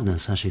for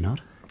sadness, has she not?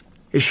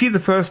 Is she the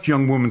first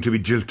young woman to be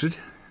jilted?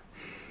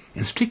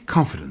 In strict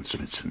confidence,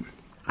 Smithson.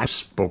 I've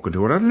spoken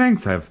to her at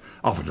length. I've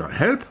offered her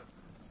help.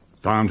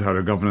 Found her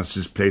a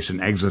governess's place in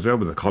Exeter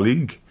with a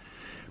colleague.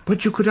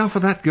 But you could offer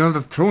that girl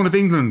the throne of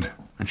England,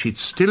 and she'd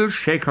still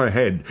shake her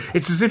head.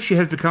 It's as if she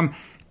has become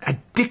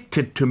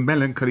addicted to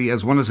melancholy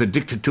as one is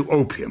addicted to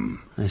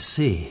opium. I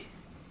see.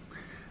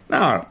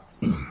 Now,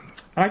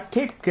 I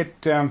take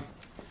it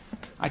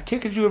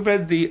you have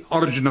read The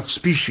Origin of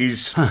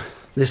Species.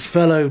 This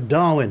fellow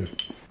Darwin.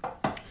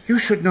 You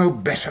should know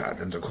better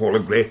than to call a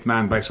great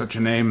man by such a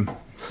name.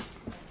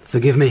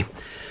 Forgive me.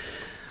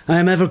 I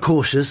am ever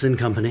cautious in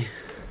company.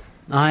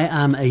 I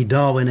am a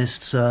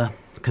Darwinist, sir,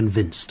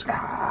 convinced.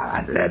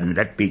 Then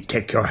let me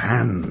take your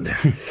hand.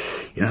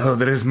 You know,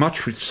 there is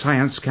much which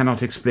science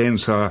cannot explain,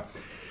 sir,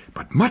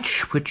 but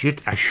much which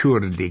it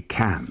assuredly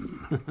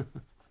can.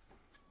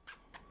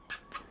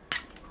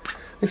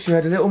 If you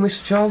had a little,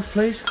 Mr. Charles,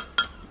 please.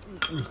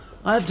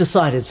 I have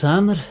decided,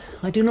 Sam, that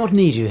I do not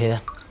need you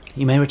here.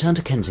 You may return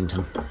to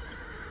Kensington.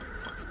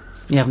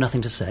 You have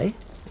nothing to say?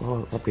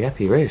 Well, I'd be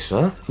happy here,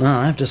 sir. Well,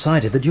 I've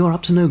decided that you're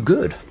up to no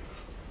good.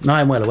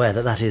 I am well aware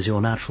that that is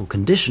your natural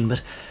condition,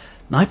 but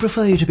I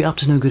prefer you to be up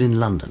to no good in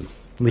London,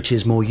 which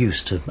is more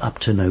used to up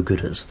to no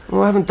gooders.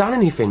 Well, I haven't done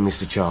anything,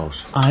 Mr.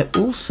 Charles. I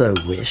also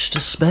wish to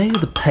spare you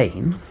the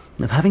pain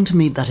of having to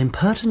meet that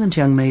impertinent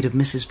young maid of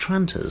Mrs.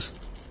 Tranter's.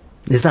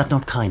 Is that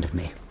not kind of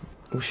me?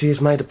 Well, she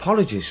has made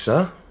apologies,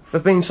 sir, for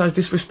being so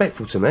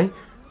disrespectful to me.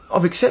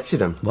 I've accepted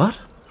them. What?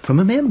 From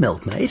a mere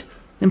milkmaid?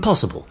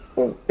 Impossible.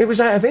 Well, it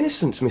was out of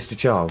innocence, Mr.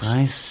 Charles.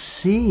 I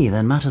see.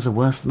 Then matters are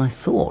worse than I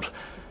thought.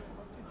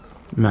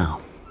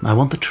 Now, I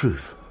want the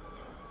truth.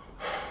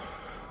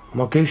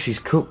 My goose is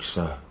cooked,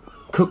 sir.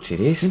 Cooked it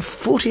is. In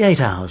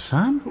 48 hours,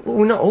 Sam? Well,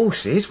 we're not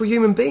horses, we're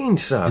human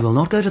beings, sir. You will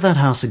not go to that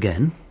house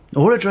again,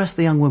 or address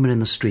the young woman in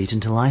the street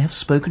until I have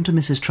spoken to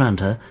Mrs.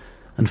 Tranter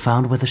and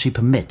found whether she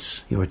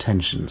permits your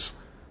attentions.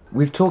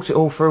 We've talked it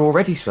all through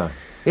already, sir.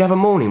 The other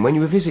morning when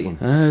you were visiting.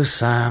 Oh,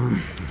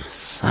 Sam.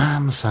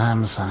 Sam.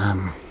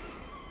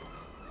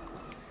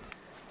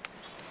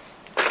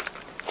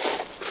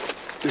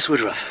 Miss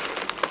Woodruff.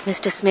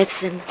 Mr.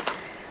 Smithson,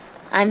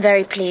 I'm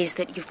very pleased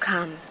that you've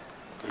come.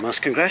 I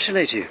must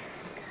congratulate you.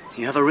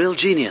 You have a real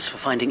genius for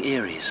finding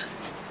eyries.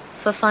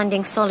 For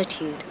finding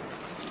solitude.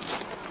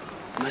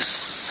 Most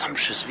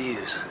sumptuous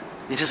views.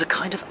 It is a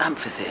kind of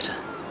amphitheatre.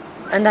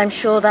 And I'm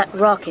sure that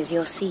rock is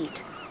your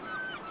seat.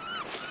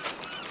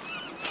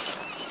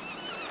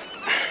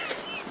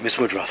 Miss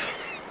Woodruff,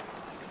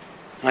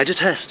 I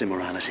detest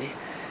immorality,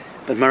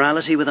 but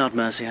morality without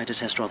mercy I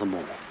detest rather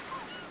more.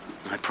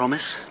 I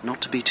promise not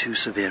to be too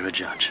severe a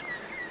judge.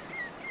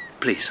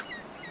 Please,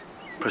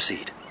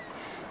 proceed.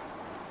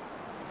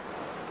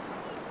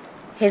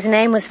 His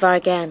name was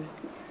Vargan.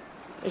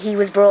 He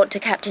was brought to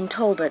Captain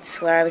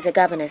Talbot's, where I was a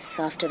governess,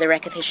 after the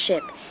wreck of his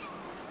ship.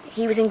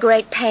 He was in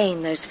great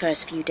pain those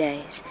first few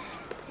days,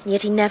 and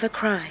yet he never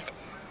cried.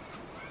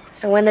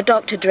 And when the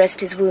doctor dressed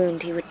his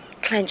wound, he would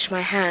clench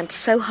my hand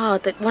so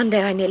hard that one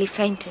day I nearly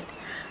fainted.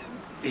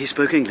 He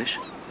spoke English?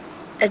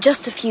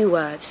 Just a few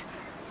words.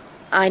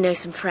 I know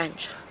some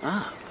French.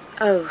 Ah.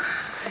 Oh,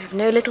 I have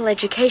no little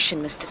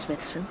education, Mr.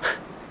 Smithson.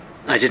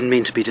 I didn't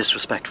mean to be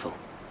disrespectful.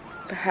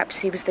 Perhaps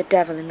he was the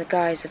devil in the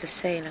guise of a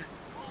sailor.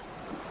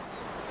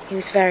 He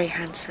was very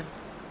handsome.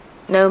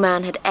 No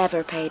man had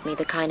ever paid me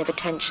the kind of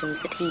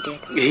attentions that he did.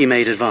 He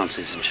made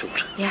advances, in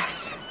short.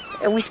 Yes.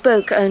 We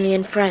spoke only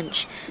in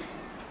French.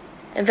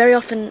 And very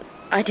often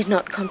I did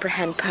not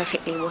comprehend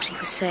perfectly what he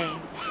was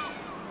saying.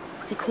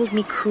 He called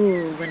me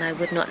cruel when I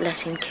would not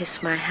let him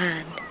kiss my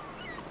hand.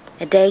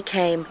 A day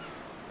came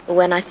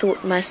when I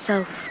thought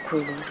myself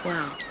cruel as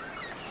well.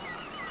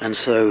 And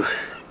so,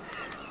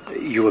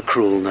 you were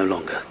cruel no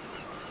longer?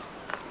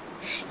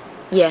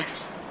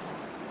 Yes.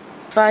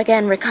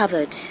 Vargan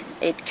recovered.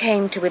 It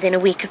came to within a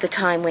week of the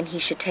time when he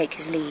should take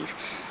his leave.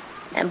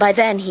 And by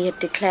then he had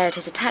declared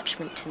his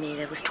attachment to me.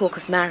 There was talk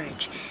of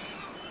marriage.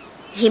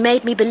 He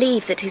made me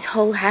believe that his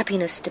whole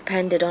happiness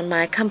depended on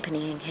my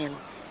accompanying him.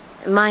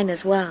 Mine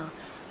as well.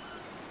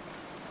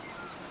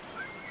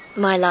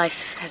 My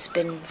life has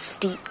been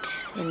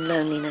steeped in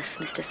loneliness,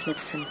 Mr.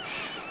 Smithson.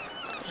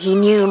 He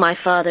knew my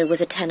father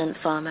was a tenant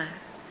farmer,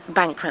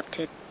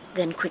 bankrupted,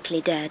 then quickly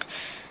dead.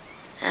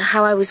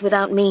 How I was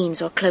without means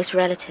or close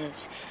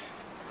relatives.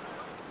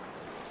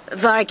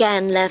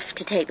 Vargan left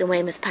to take the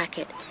Weymouth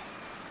packet.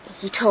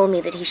 He told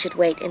me that he should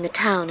wait in the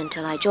town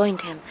until I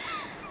joined him.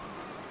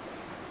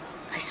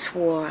 I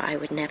swore I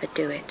would never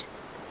do it.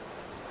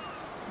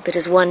 But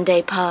as one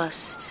day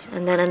passed,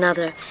 and then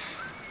another,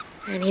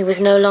 and he was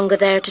no longer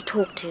there to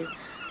talk to,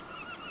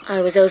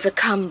 I was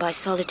overcome by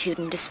solitude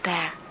and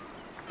despair.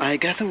 I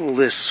gather all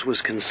this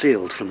was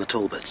concealed from the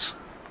Talbots.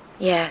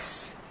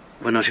 Yes.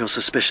 Were not your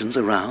suspicions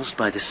aroused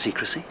by this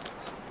secrecy?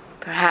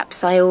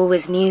 Perhaps I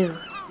always knew.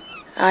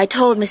 I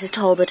told Mrs.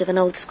 Talbot of an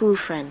old school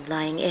friend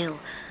lying ill.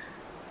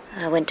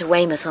 I went to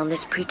Weymouth on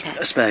this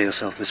pretext. Spare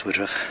yourself, Miss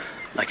Woodruff.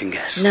 I can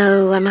guess.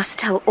 No, I must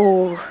tell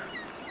all.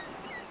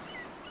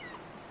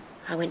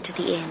 I went to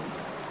the inn.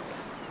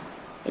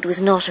 It was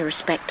not a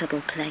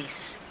respectable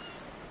place.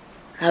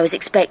 I was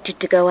expected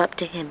to go up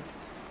to him.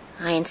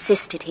 I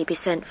insisted he be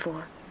sent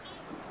for.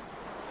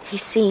 He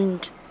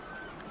seemed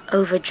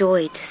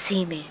overjoyed to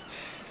see me.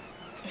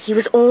 He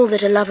was all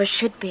that a lover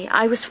should be.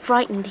 I was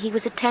frightened. He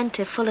was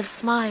attentive, full of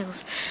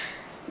smiles.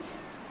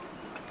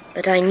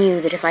 But I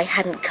knew that if I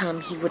hadn't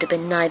come, he would have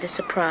been neither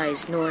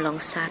surprised nor long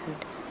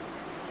saddened.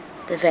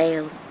 The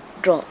veil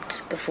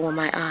dropped before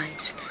my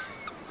eyes.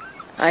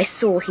 I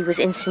saw he was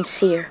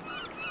insincere,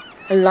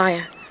 a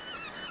liar.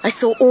 I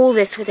saw all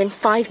this within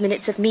 5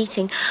 minutes of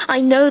meeting.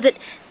 I know that...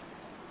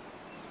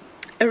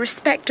 A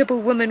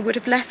respectable woman would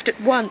have left at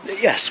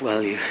once. Yes,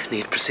 well, you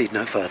need proceed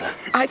no further.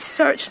 I've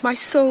searched my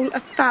soul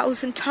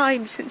 1,000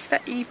 times since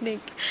that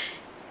evening.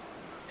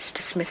 Mr.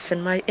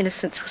 Smithson, my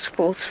innocence was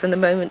false from the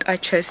moment I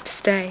chose to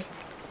stay.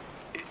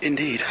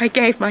 Indeed. I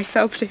gave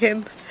myself to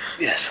him.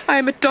 Yes. I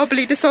am a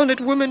doubly dishonoured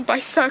woman by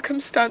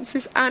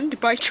circumstances and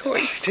by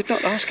choice. I did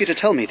not ask you to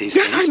tell me these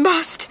Yet things. I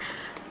must.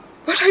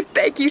 What I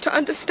beg you to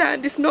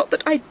understand is not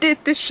that I did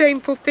this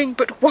shameful thing,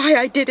 but why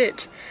I did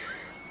it.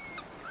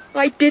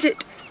 I did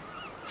it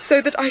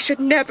so that I should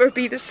never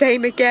be the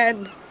same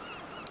again.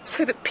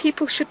 So that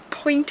people should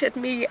point at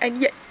me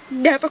and yet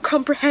never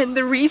comprehend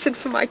the reason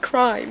for my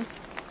crime.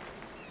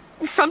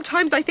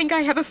 Sometimes I think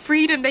I have a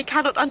freedom they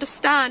cannot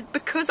understand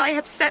because I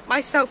have set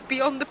myself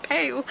beyond the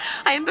pale.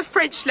 I am the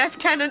French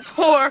lieutenant's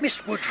whore.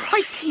 Miss Woodruff. I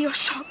see your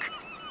shock.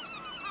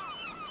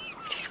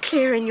 It is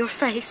clear in your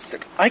face.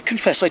 Look, I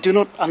confess I do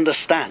not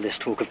understand this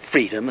talk of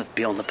freedom, of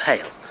beyond the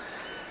pale.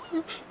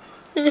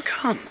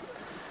 Come.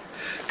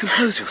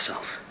 Compose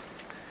yourself.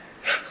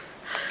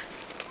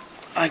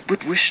 I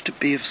would wish to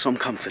be of some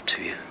comfort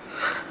to you.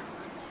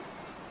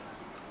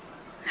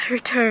 I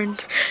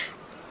returned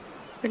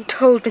and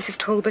told Mrs.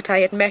 Talbot I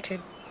had met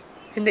him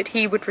and that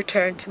he would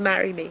return to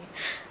marry me.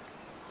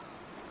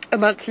 A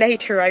month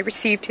later I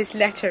received his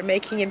letter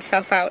making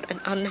himself out an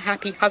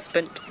unhappy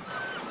husband.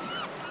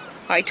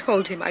 I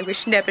told him I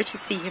wished never to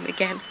see him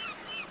again.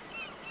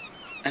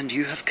 And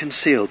you have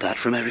concealed that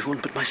from everyone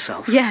but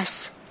myself?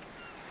 Yes,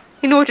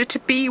 in order to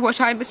be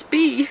what I must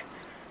be,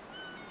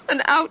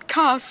 an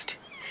outcast.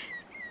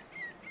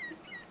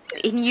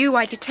 In you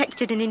I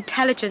detected an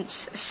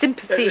intelligence, a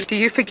sympathy. Do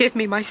you forgive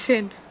me my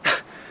sin?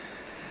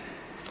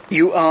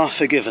 You are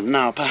forgiven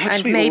now, perhaps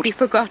and we may ought... be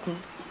forgotten.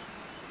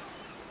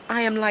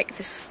 I am like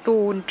this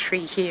thorn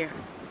tree here.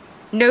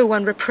 No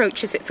one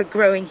reproaches it for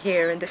growing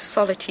here in this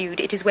solitude.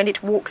 It is when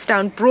it walks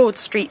down Broad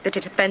Street that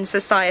it offends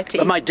society.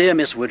 But my dear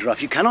Miss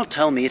Woodruff, you cannot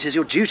tell me it is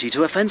your duty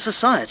to offend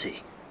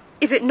society.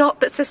 Is it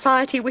not that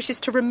society wishes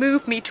to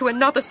remove me to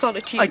another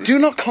solitude? I do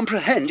not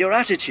comprehend your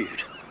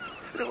attitude.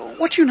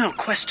 What you now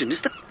question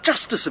is the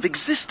justice of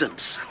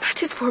existence.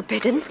 That is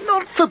forbidden.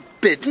 Not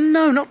forbidden,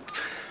 no, not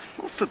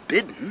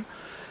forbidden.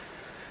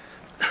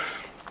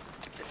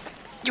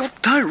 Your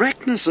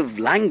directness of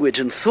language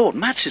and thought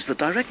matches the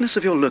directness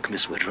of your look,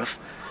 Miss Woodruff.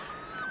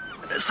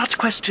 Such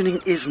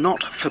questioning is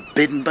not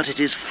forbidden, but it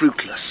is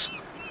fruitless.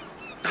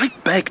 I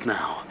beg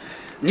now.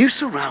 New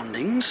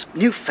surroundings,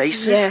 new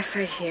faces... Yes,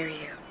 I hear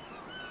you.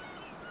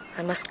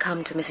 I must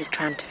come to Mrs.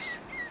 Tranter's.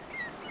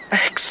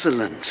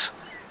 Excellent.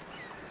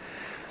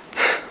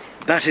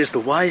 That is the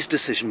wise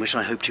decision which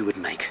I hoped you would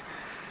make.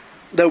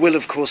 There will,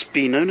 of course,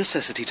 be no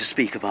necessity to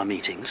speak of our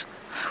meetings.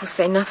 I will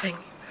say nothing.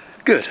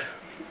 Good.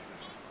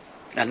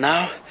 And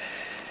now,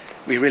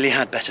 we really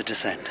had better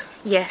descend.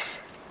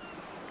 Yes.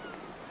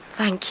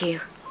 Thank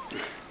you.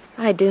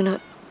 I do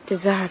not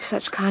deserve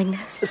such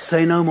kindness.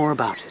 Say no more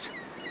about it.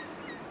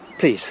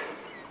 Please,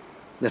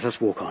 let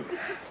us walk on.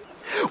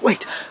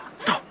 Wait!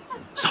 Stop!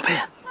 Stop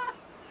here!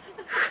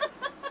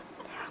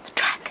 They're on the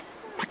track.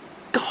 My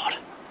God!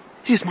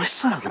 He is my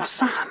servant,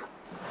 Sam.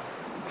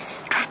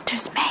 Mrs.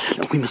 Tranter's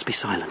maid. We must be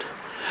silent.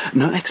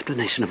 No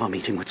explanation of our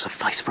meeting would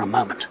suffice for a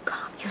moment.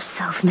 Calm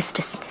yourself,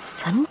 Mr.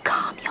 Smithson.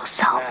 Calm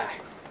yourself.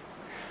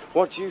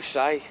 What do you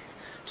say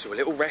to a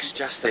little rest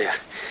just there?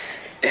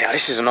 Yeah,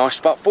 this is a nice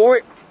spot for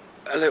it.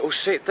 A little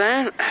sit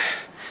down.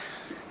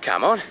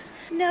 Come on.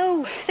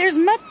 No, there's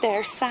mud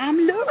there, Sam.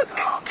 Look.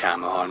 Oh,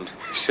 come on.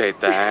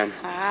 Sit down.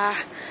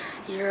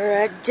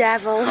 You're a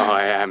devil.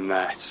 I am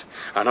that.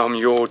 And I'm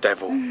your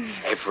devil.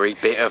 Every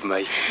bit of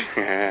me.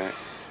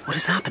 What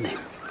is happening?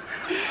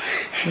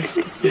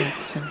 Mr.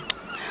 Smithson.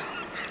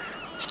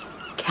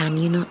 Can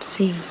you not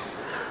see?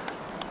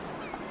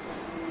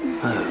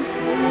 Oh.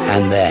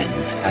 And then,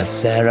 as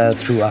Sarah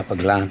threw up a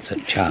glance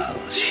at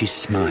Charles, she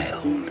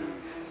smiled.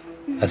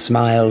 A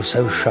smile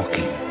so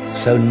shocking,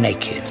 so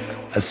naked,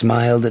 a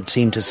smile that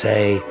seemed to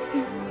say,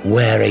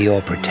 where are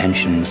your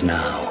pretensions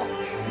now?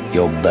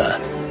 Your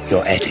birth,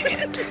 your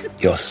etiquette,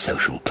 your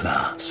social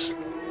class.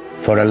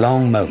 For a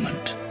long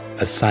moment,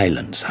 a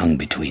silence hung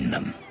between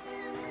them.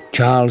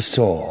 Charles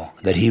saw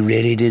that he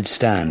really did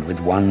stand with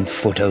one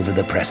foot over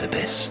the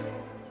precipice.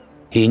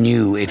 He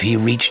knew if he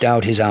reached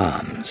out his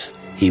arms,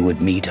 he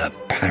would meet a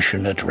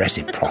passionate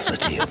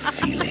reciprocity of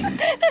feeling.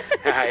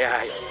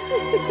 Hey,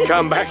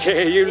 come back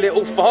here, you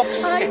little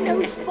fox. I'm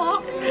no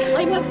fox.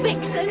 I'm a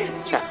vixen,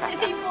 you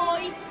silly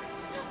boy.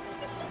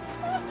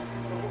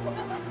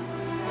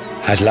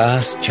 At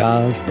last,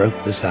 Charles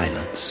broke the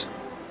silence.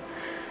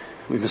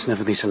 We must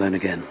never meet alone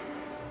again.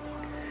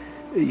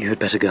 You had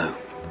better go.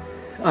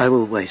 I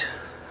will wait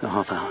a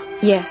half hour.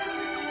 Yes.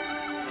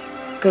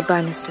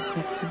 Goodbye, Mr.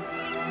 Smithson.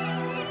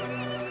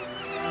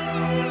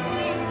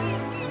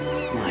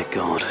 My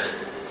God.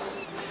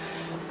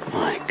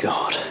 My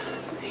God.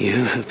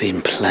 You have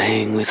been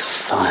playing with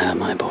fire,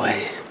 my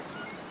boy.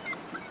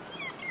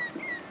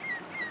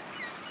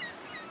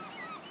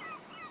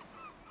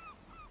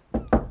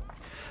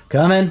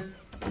 Come in.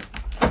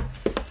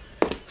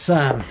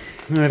 Sam,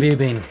 where have you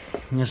been?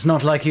 It's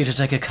not like you to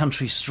take a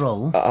country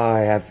stroll.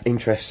 I have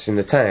interests in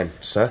the town,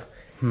 sir.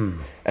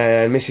 And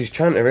Mrs.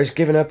 Tranter has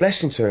given her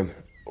blessing to him.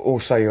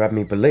 Also, you have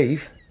me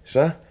believe,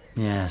 sir.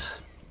 Yes.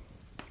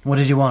 What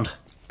did you want?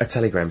 A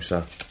telegram,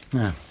 sir.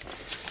 Ah.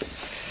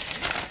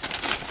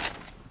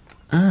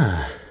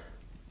 Ah.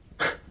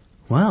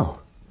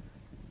 Well,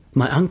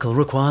 my uncle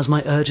requires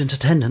my urgent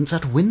attendance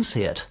at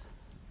Winseat.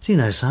 Do you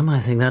know, Sam, I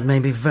think that may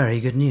be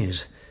very good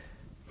news.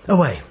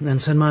 Away, then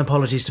send my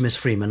apologies to Miss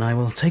Freeman. I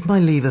will take my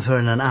leave of her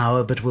in an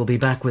hour, but will be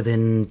back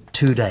within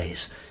 2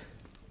 days.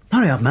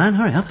 Hurry up, man,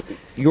 hurry up.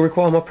 You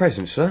require my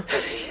presence, sir?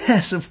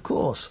 Yes, of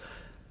course.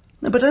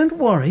 No, but don't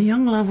worry,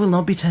 young love will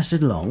not be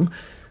tested long.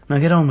 Now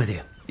get on with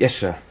you. Yes,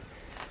 sir.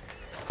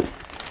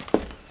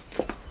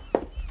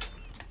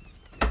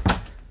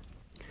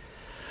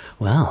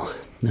 Well,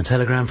 a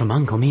telegram from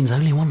Uncle means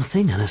only one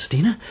thing,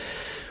 Ernestina.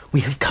 We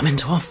have come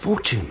into our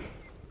fortune.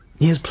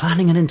 He is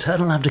planning an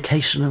internal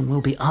abdication and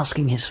will be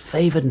asking his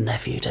favoured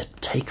nephew to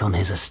take on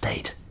his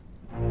estate.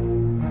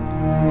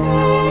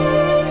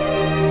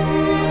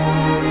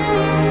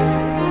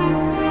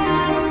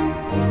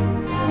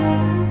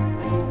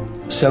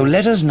 So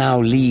let us now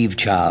leave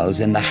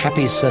Charles in the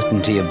happy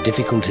certainty of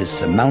difficulties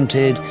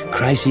surmounted,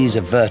 crises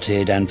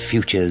averted, and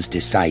futures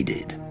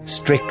decided.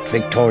 Strict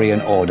Victorian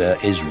order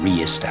is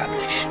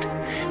re-established.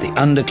 The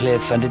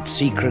Undercliff and its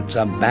secrets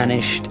are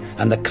banished,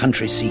 and the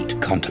country seat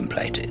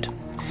contemplated.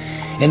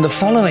 In the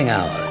following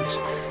hours,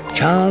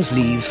 Charles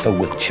leaves for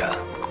Wiltshire,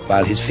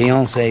 while his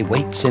fiancée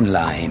waits in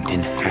Lyme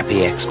in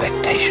happy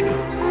expectation.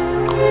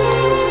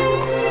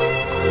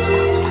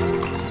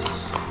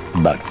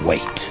 But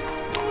wait.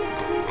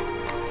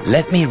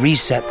 Let me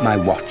reset my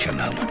watch a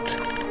moment.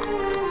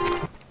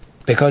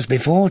 Because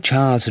before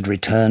Charles had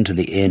returned to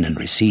the inn and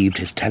received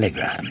his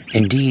telegram,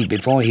 indeed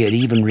before he had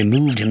even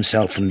removed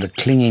himself from the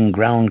clinging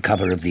ground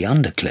cover of the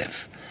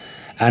Undercliff,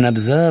 an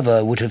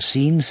observer would have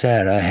seen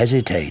Sarah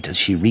hesitate as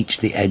she reached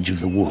the edge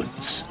of the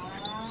woods.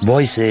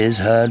 Voices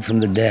heard from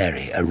the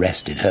dairy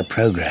arrested her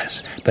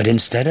progress, but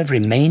instead of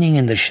remaining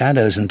in the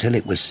shadows until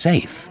it was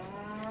safe,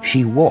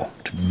 she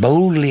walked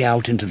boldly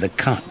out into the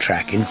cart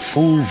track in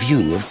full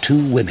view of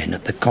 2 women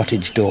at the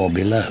cottage door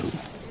below.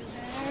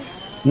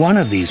 One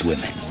of these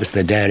women was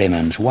the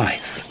dairyman's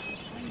wife.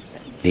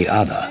 The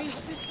other,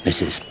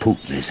 Mrs.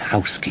 Poulteney's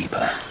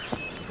housekeeper.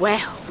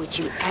 Well, would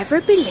you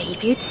ever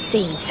believe you'd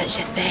seen such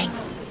a thing?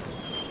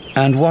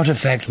 And what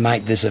effect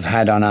might this have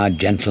had on our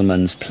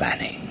gentleman's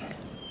planning?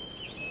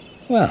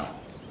 Well,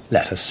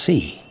 let us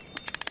see.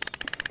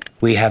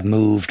 We have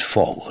moved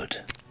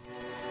forward.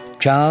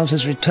 Charles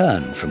has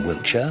returned from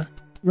Wiltshire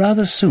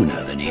rather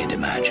sooner than he had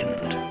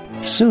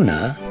imagined.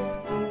 Sooner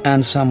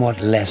and somewhat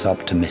less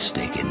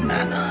optimistic in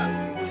manner.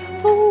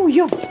 Oh,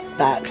 you're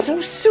back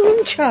so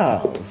soon,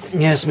 Charles.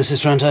 Yes,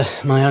 Mrs. Tranter.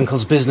 My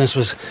uncle's business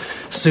was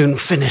soon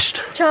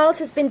finished. Charles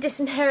has been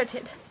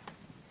disinherited.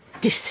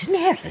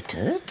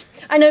 Disinherited?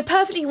 I know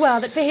perfectly well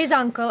that for his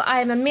uncle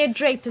I am a mere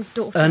draper's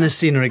daughter.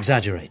 Ernestina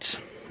exaggerates.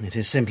 It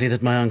is simply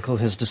that my uncle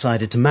has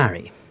decided to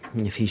marry.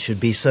 If he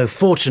should be so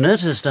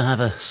fortunate as to have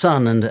a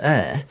son and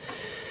heir.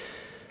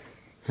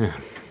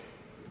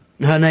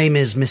 Her name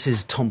is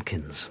Mrs.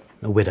 Tompkins,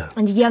 a widow.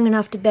 And young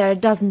enough to bear a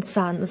dozen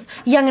sons,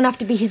 young enough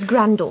to be his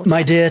granddaughter.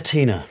 My dear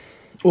Tina,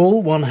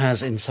 all one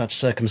has in such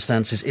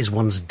circumstances is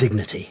one's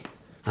dignity.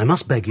 I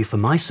must beg you for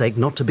my sake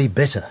not to be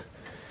bitter.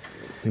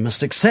 We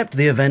must accept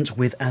the event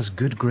with as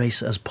good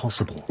grace as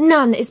possible.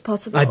 None is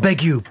possible. I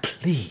beg you,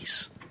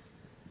 please.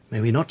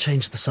 May we not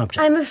change the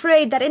subject? I'm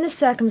afraid that in the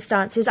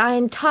circumstances I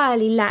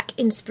entirely lack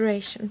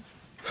inspiration.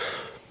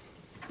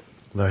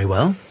 Very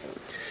well.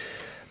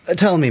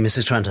 Tell me,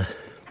 Mrs. Tranter,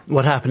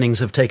 what happenings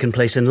have taken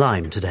place in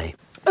Lyme today?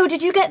 Oh,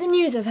 did you get the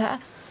news of her?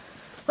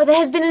 Well, there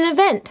has been an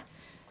event.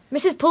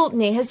 Mrs.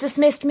 Poulteney has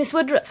dismissed Miss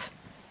Woodruff.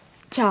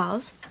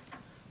 Charles?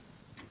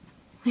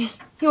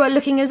 You are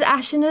looking as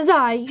ashen as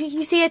I.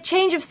 You see, a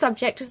change of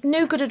subject is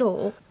no good at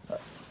all.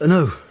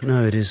 No,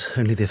 it is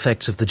only the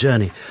effects of the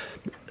journey.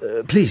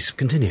 Please,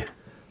 continue.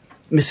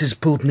 Mrs.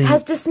 Poulteney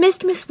has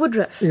dismissed Miss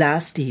Woodruff.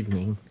 Last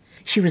evening,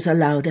 she was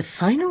allowed a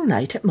final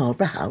night at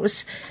Marlborough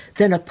House.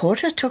 Then a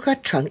porter took her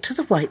trunk to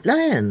the White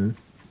Lion.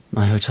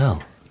 My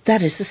hotel?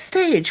 That is the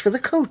stage for the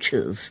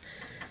coaches.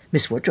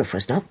 Miss Woodruff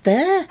was not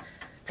there.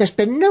 There's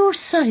been no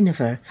sign of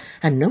her,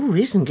 and no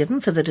reason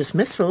given for the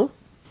dismissal.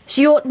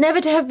 She ought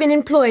never to have been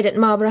employed at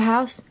Marlborough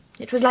House.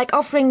 It was like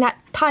offering that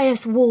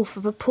pious wolf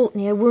of a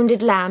Poulteney a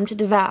wounded lamb to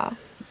devour.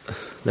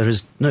 There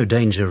is no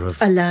danger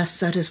of... Alas,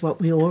 that is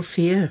what we all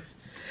fear.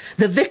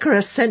 The vicar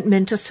has sent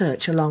men to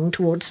search along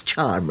towards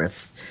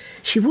Charmouth.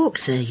 She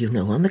walks there, you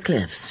know, on the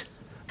cliffs.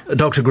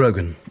 Dr.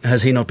 Grogan,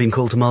 has he not been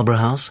called to Marlborough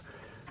House?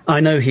 I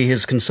know he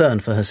is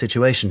concerned for her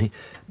situation.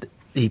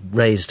 He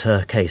raised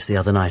her case the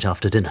other night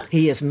after dinner.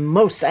 He is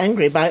most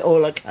angry by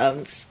all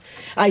accounts.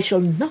 I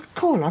shall not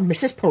call on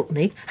Mrs.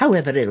 Poulteney,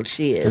 however ill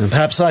she is. And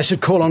perhaps I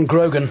should call on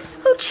Grogan.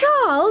 Oh,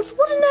 Charles,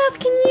 what on earth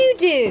can you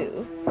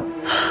do?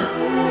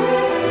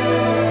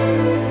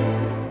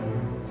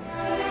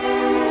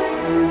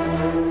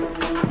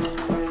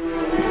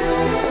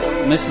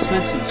 Mr.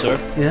 Smithson,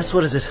 sir. Yes,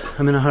 what is it?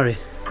 I'm in a hurry.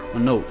 A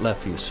note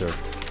left for you, sir.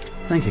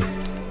 Thank you.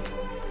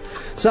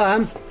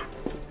 Sam?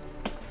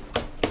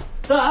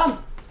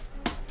 Sam?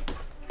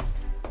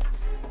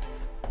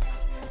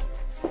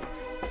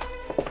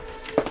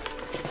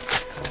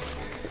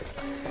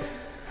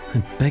 I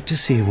beg to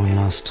see you one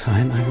last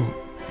time. I will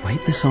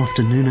wait this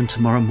afternoon and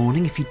tomorrow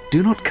morning. If you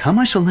do not come,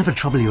 I shall never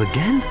trouble you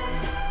again.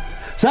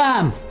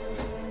 Sam!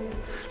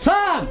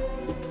 Sam!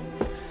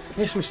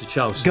 Yes, Mr.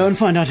 Charles. Go and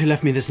find out who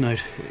left me this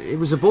note. It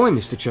was a boy,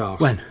 Mr.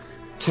 Charles. When?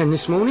 10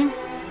 this morning.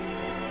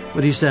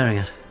 What are you staring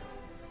at?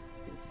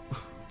 I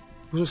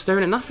wasn't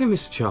staring at nothing,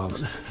 Mr.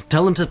 Charles.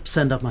 Tell them to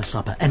send up my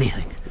supper.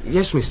 Anything.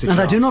 Yes, Mr. Charles. And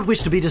I do not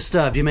wish to be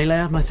disturbed. You may lay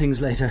out my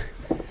things later.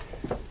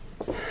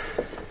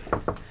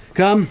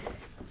 Come.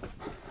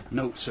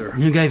 Note, sir.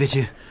 Who gave it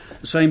to you?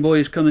 The same boy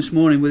who's come this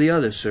morning with the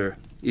others, sir.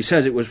 He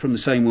says it was from the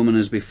same woman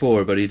as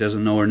before, but he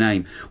doesn't know her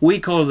name. We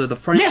call her the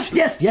French...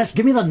 Yes,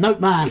 give me the note,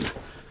 man.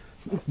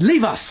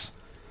 Leave us!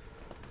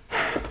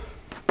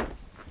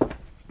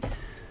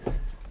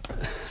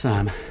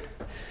 Sam,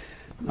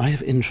 I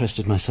have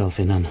interested myself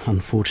in an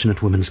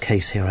unfortunate woman's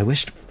case here.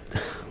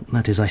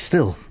 I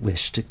still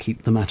wish to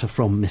keep the matter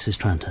from Mrs.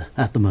 Tranter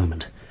at the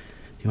moment.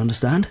 You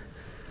understand?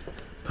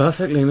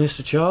 Perfectly,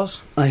 Mr.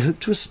 Charles. I hope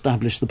to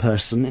establish the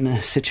person in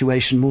a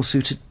situation more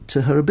suited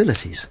to her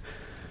abilities.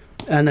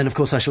 And then, of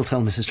course, I shall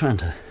tell Mrs.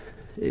 Tranter.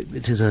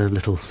 It is a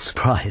little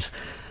surprise.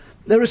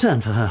 A return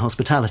for her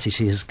hospitality.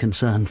 She is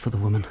concerned for the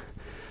woman.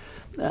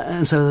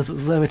 And so,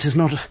 though it is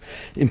not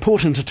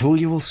important at all,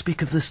 you will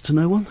speak of this to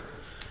no one?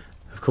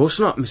 Of course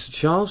not, Mr.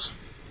 Charles.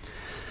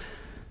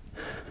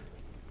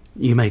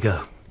 You may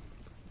go.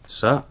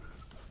 Sir.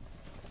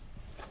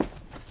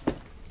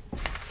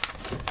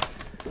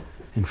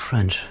 In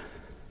French.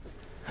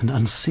 And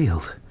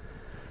unsealed.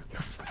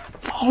 The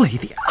folly,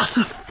 the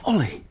utter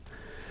folly.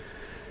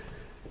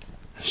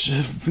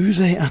 Je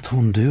vous ai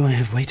attendu. I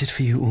have waited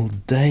for you all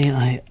day.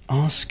 I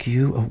ask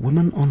you, a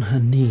woman on her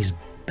knees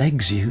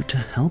begs you to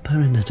help her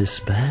in her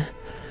despair.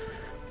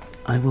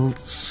 I will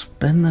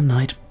spend the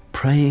night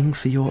praying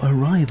for your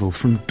arrival.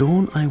 From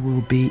dawn I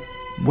will be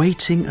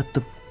waiting at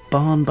the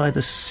barn by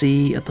the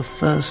sea, at the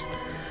first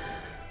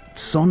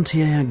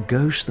sentier à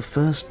gauche, the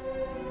first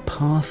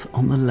path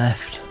on the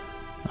left,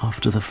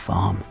 after the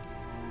farm.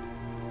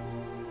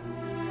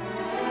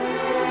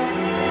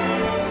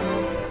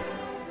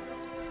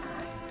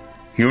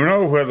 You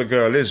know where the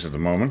girl is at the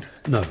moment?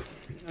 No,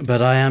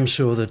 but I am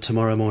sure that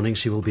tomorrow morning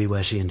she will be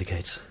where she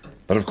indicates.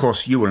 But of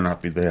course you will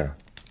not be there.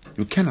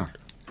 You cannot.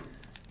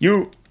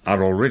 You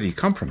are already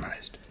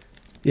compromised.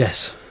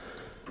 Yes,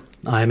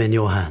 I am in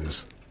your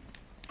hands.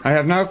 I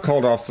have now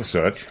called off the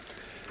search.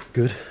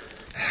 Good.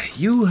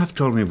 You have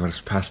told me what has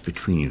passed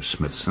between you,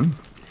 Smithson,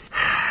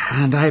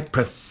 and I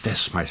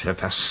profess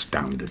myself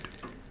astounded.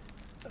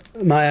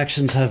 My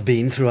actions have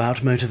been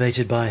throughout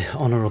motivated by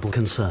honourable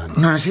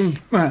concern. I see.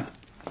 Well,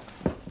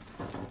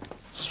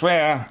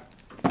 swear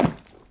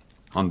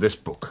on this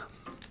book.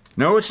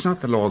 No, it's not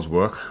the Lord's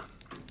work.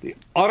 The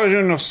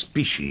origin of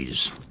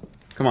species.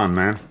 Come on,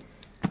 man.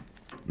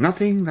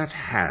 Nothing that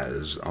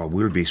has or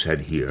will be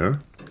said here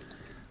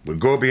will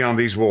go beyond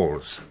these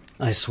walls.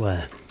 I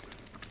swear.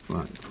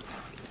 Right.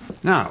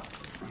 Now,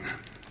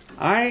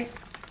 I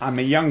am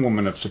a young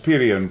woman of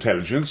superior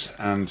intelligence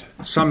and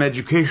some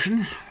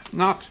education,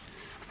 not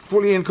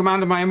fully in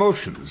command of my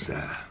emotions.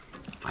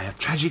 I have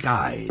tragic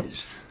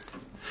eyes,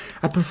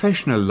 a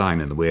professional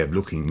line in the way of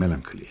looking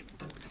melancholy.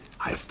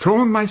 I have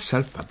thrown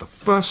myself at the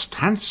first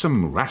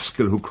handsome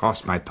rascal who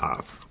crossed my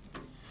path.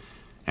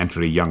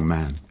 Enter a young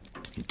man,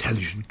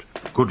 intelligent,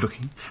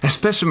 good-looking, a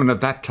specimen of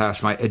that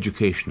class my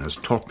education has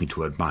taught me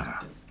to admire.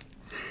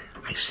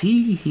 I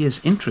see he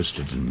is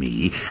interested in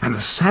me, and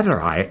the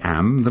sadder I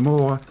am, the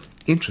more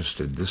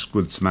interested this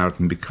good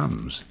Samaritan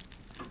becomes.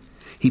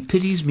 He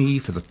pities me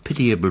for the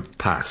pitiable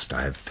past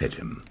I have fed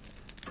him.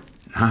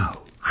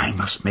 Now I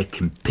must make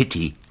him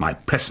pity my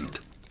present.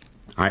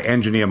 I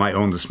engineer my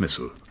own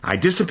dismissal. I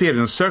disappear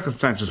in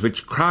circumstances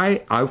which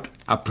cry out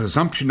a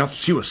presumption of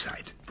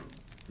suicide.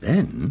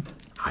 Then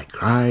I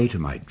cry to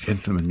my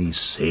gentlemanly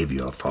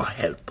saviour for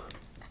help.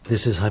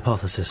 This is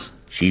hypothesis.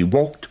 She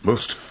walked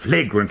most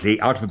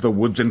flagrantly out of the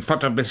woods in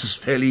front of Mrs.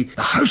 Fairley,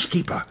 the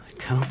housekeeper. I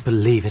cannot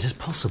believe it is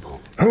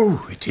possible.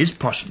 Oh, it is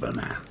possible,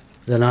 man.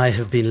 Then I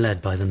have been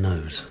led by the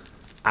nose.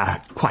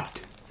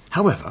 Quite.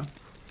 However,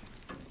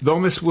 though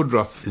Miss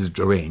Woodruff is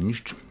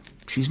deranged,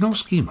 she's no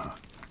schemer.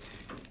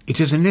 It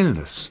is an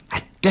illness,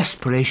 a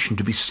desperation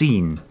to be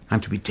seen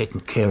and to be taken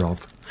care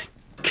of. I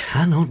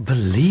cannot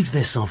believe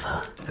this of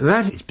her.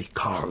 That is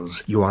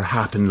because you are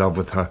half in love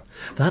with her.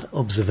 That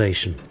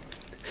observation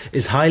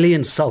is highly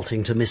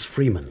insulting to Miss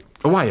Freeman.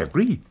 Oh, I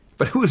agree.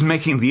 But who is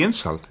making the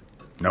insult?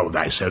 Know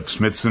thyself,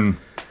 Smithson.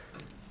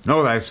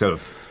 Know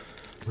thyself.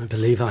 I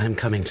believe I am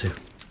coming to.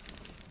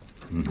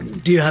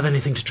 Do you have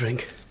anything to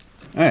drink?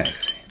 Yes.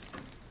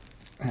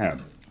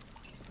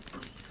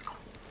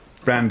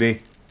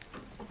 Brandy.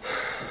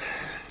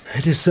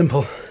 It is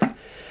simple.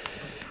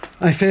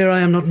 I fear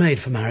I am not made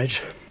for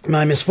marriage.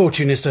 My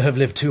misfortune is to have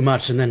lived too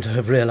much and then to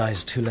have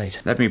realised too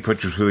late. Let me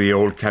put you through the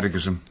old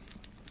catechism.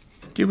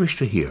 Do you wish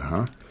to hear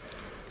her?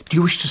 Do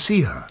you wish to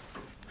see her?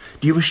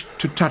 Do you wish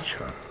to touch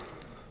her?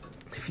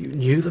 If you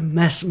knew the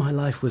mess my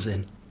life was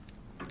in,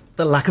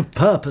 the lack of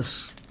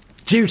purpose,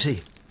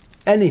 duty,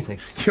 anything.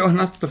 You're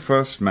not the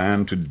first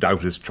man to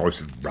doubt his choice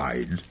of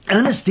bride.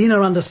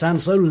 Ernestina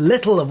understands so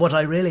little of what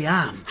I really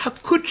am. How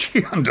could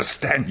she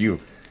understand you?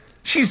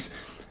 She's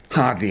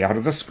hardly out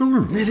of the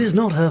schoolroom. It is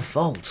not her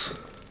fault.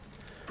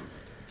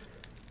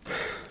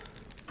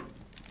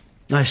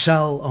 I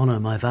shall honour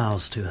my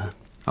vows to her.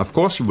 Of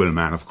course you will,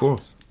 man, of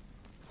course.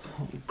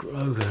 Oh,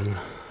 Grogan,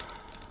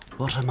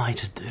 what am I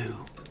to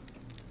do?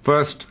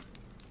 First,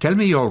 tell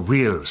me your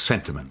real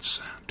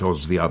sentiments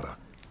towards the other.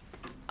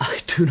 I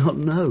do not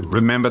know.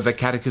 Remember the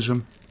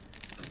catechism?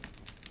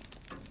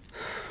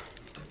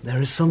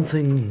 There is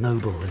something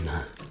noble in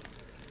her.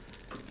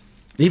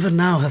 Even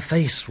now her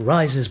face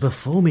rises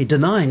before me,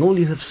 denying all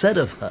you have said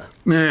of her.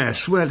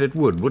 Yes, well, it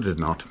would it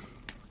not?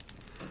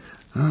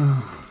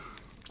 Oh,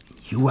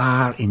 you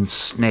are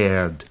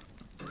ensnared.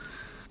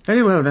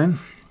 Very well, then.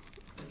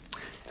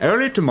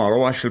 Early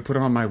tomorrow I shall put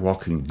on my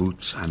walking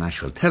boots and I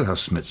shall tell her,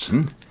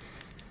 Smithson,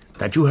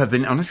 that you have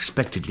been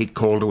unexpectedly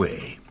called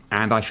away.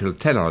 And I shall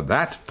tell her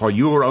that for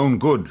your own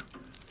good.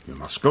 You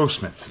must go,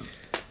 Smithson.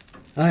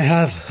 I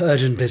have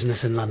urgent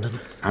business in London.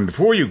 And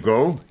before you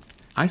go,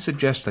 I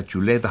suggest that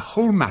you lay the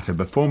whole matter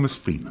before Miss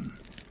Freeman.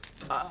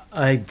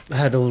 I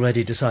had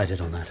already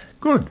decided on that.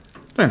 Good.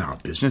 Then our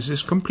business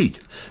is complete.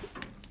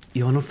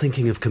 You are not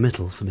thinking of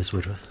committal for Miss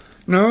Woodruff?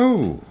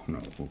 No.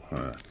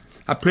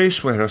 A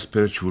place where her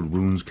spiritual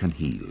wounds can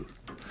heal.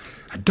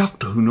 A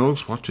doctor who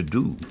knows what to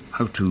do,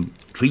 how to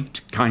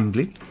treat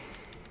kindly.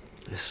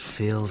 This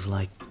feels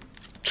like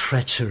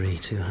treachery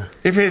to her.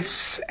 If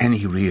it's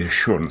any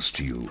reassurance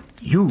to you,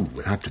 you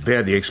will have to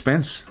bear the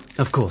expense.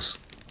 Of course.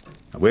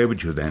 Where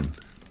would you then?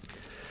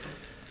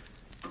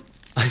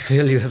 I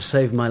feel you have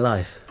saved my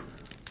life.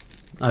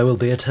 I will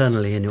be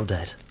eternally in your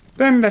debt.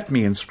 Then let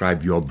me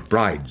inscribe your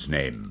bride's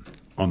name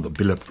on the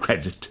bill of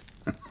credit.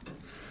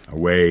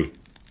 Away.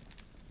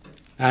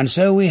 And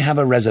so we have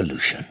a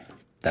resolution.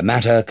 The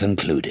matter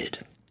concluded.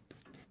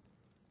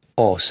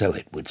 Or so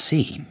it would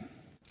seem.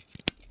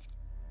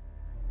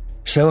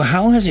 So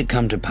how has it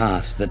come to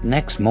pass that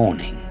next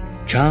morning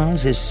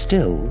Charles is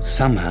still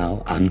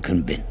somehow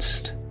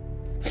unconvinced?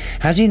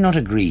 Has he not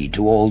agreed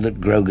to all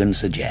that Grogan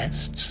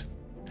suggests?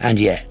 And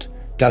yet,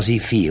 does he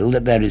feel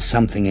that there is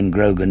something in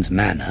Grogan's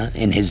manner,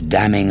 in his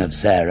damning of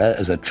Sarah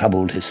as a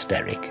troubled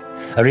hysteric,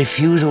 a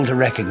refusal to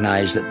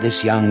recognise that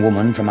this young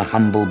woman from a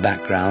humble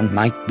background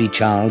might be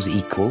Charles'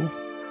 equal,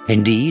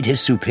 indeed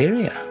his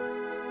superior?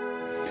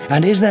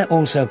 And is there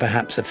also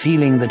perhaps a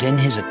feeling that in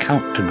his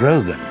account to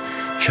Grogan,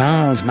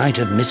 Charles might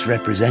have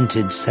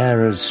misrepresented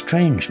Sarah's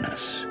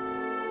strangeness,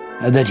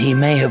 that he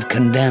may have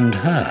condemned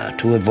her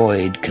to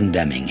avoid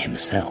condemning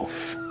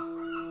himself?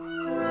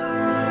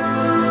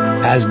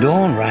 As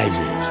dawn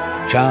rises,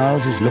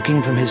 Charles is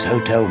looking from his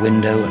hotel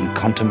window and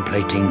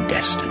contemplating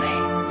destiny.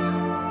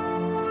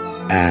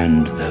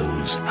 And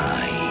those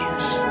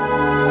eyes.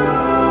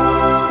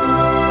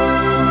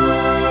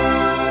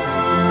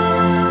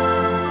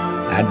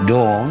 At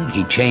dawn,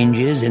 he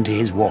changes into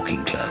his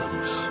walking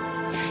clothes.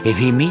 If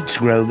he meets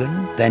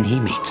Grogan, then he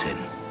meets him.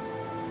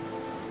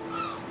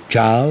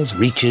 Charles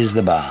reaches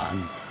the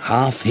barn,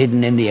 half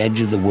hidden in the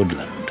edge of the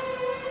woodland.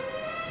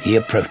 He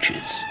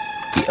approaches.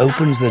 He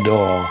opens the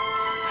door,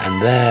 and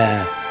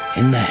there,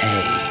 in the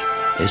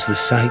hay, is the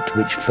sight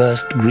which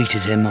first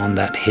greeted him on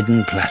that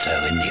hidden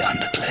plateau in the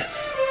undercliff.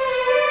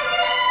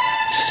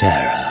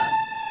 Sarah,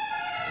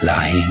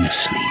 lying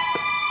asleep.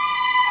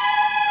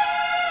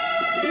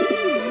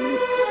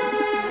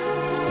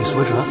 Miss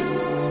Woodruff?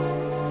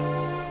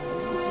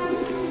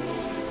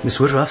 Miss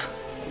Woodruff?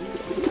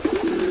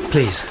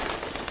 Please,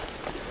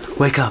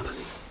 wake up.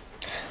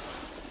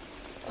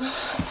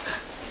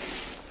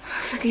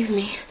 Forgive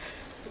me.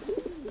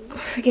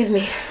 Forgive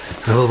me.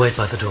 I will wait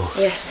by the door.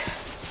 Yes.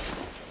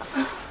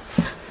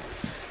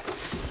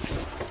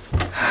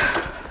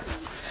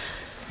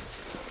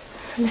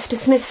 Mr.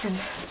 Smithson,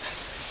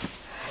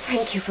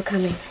 thank you for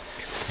coming.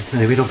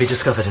 May we not be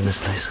discovered in this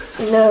place?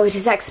 No, it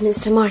is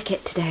Axminster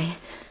Market today.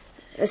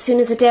 As soon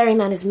as the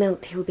dairyman is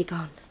milked, he'll be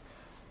gone.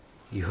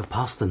 You have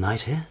passed the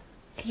night here?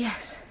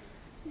 Yes.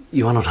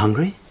 You are not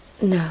hungry?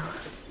 No.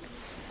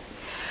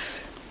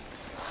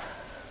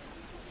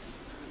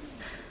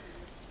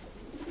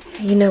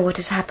 You know what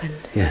has happened?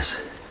 Yes.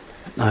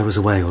 I was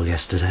away all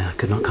yesterday. I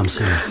could not come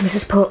sooner.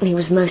 Mrs. Poulteney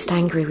was most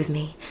angry with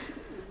me.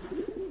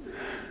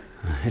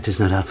 It is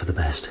no doubt for the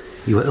best.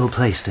 You were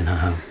ill-placed in her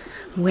home.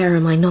 Where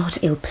am I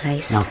not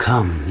ill-placed? Now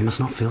come, you must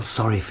not feel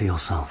sorry for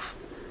yourself.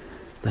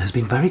 There has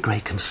been very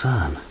great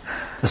concern.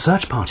 A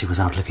search party was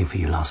out looking for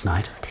you last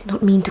night. I did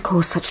not mean to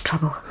cause such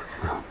trouble.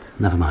 Well,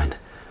 never mind.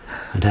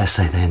 I dare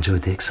say they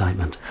enjoyed the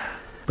excitement.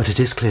 But it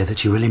is clear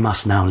that you really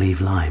must now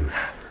leave Lyme.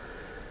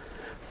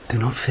 Do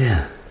not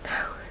fear.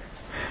 No.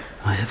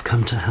 I have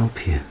come to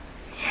help you.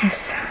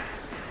 Yes.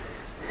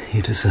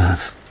 You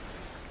deserve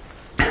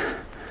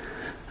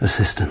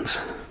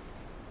assistance.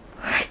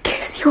 I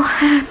kiss your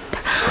hand.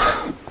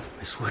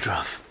 Miss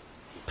Woodruff,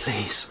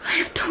 please. I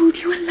have told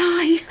you a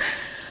lie.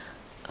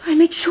 I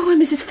made sure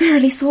Mrs.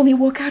 Fairley saw me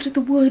walk out of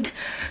the wood.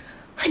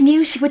 I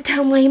knew she would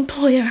tell my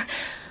employer.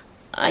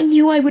 I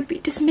knew I would be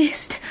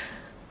dismissed.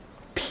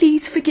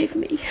 Please forgive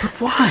me. But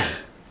why?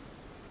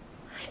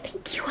 I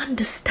think you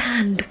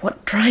understand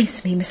what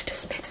drives me, Mr.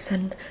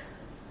 Smithson.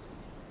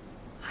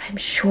 I'm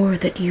sure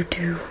that you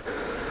do.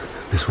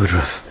 Miss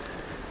Woodruff.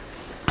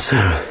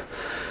 Sarah,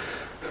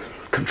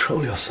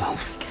 control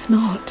yourself. I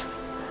cannot.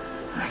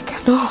 I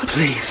cannot.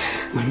 Please,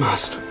 we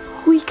must.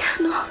 We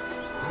cannot.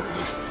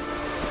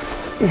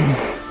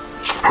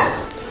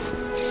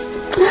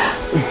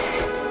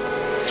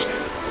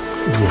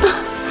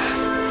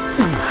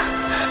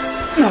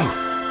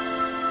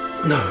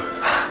 No.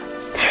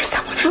 There is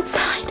someone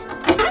outside.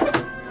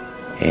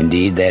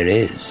 Indeed there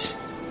is.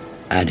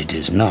 And it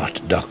is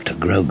not Dr.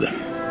 Grogan.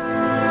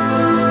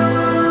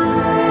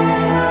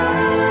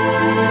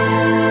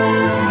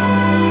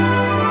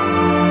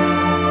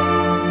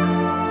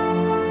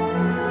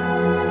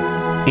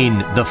 In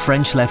The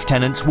French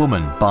Lieutenant's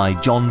Woman by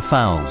John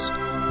Fowles,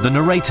 the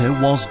narrator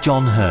was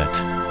John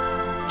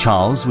Hurt.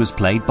 Charles was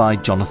played by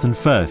Jonathan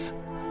Firth.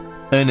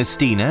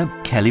 Ernestina,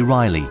 Kelly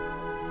Reilly.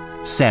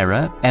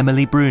 Sarah,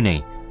 Emily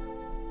Bruni.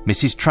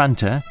 Mrs.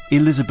 Tranter,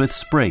 Elizabeth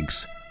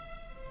Spriggs.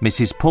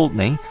 Mrs.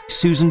 Poulteney,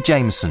 Susan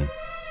Jameson.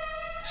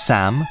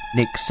 Sam,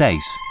 Nick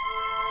Sayce.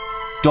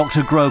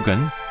 Dr.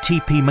 Grogan,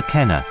 T.P.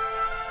 McKenna.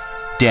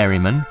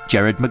 Dairyman,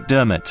 Gerard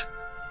McDermott.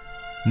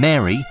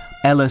 Mary,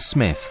 Ella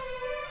Smith.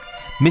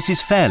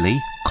 Mrs.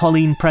 Fairley,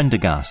 Colleen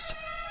Prendergast.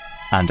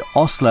 And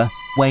Ostler,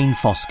 Wayne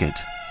Foskett.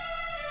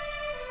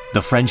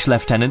 The French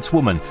Lieutenant's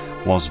Woman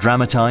was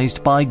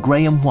dramatised by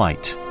Graham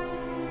White.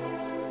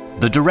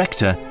 The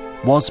director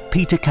was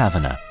Peter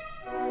Kavanagh.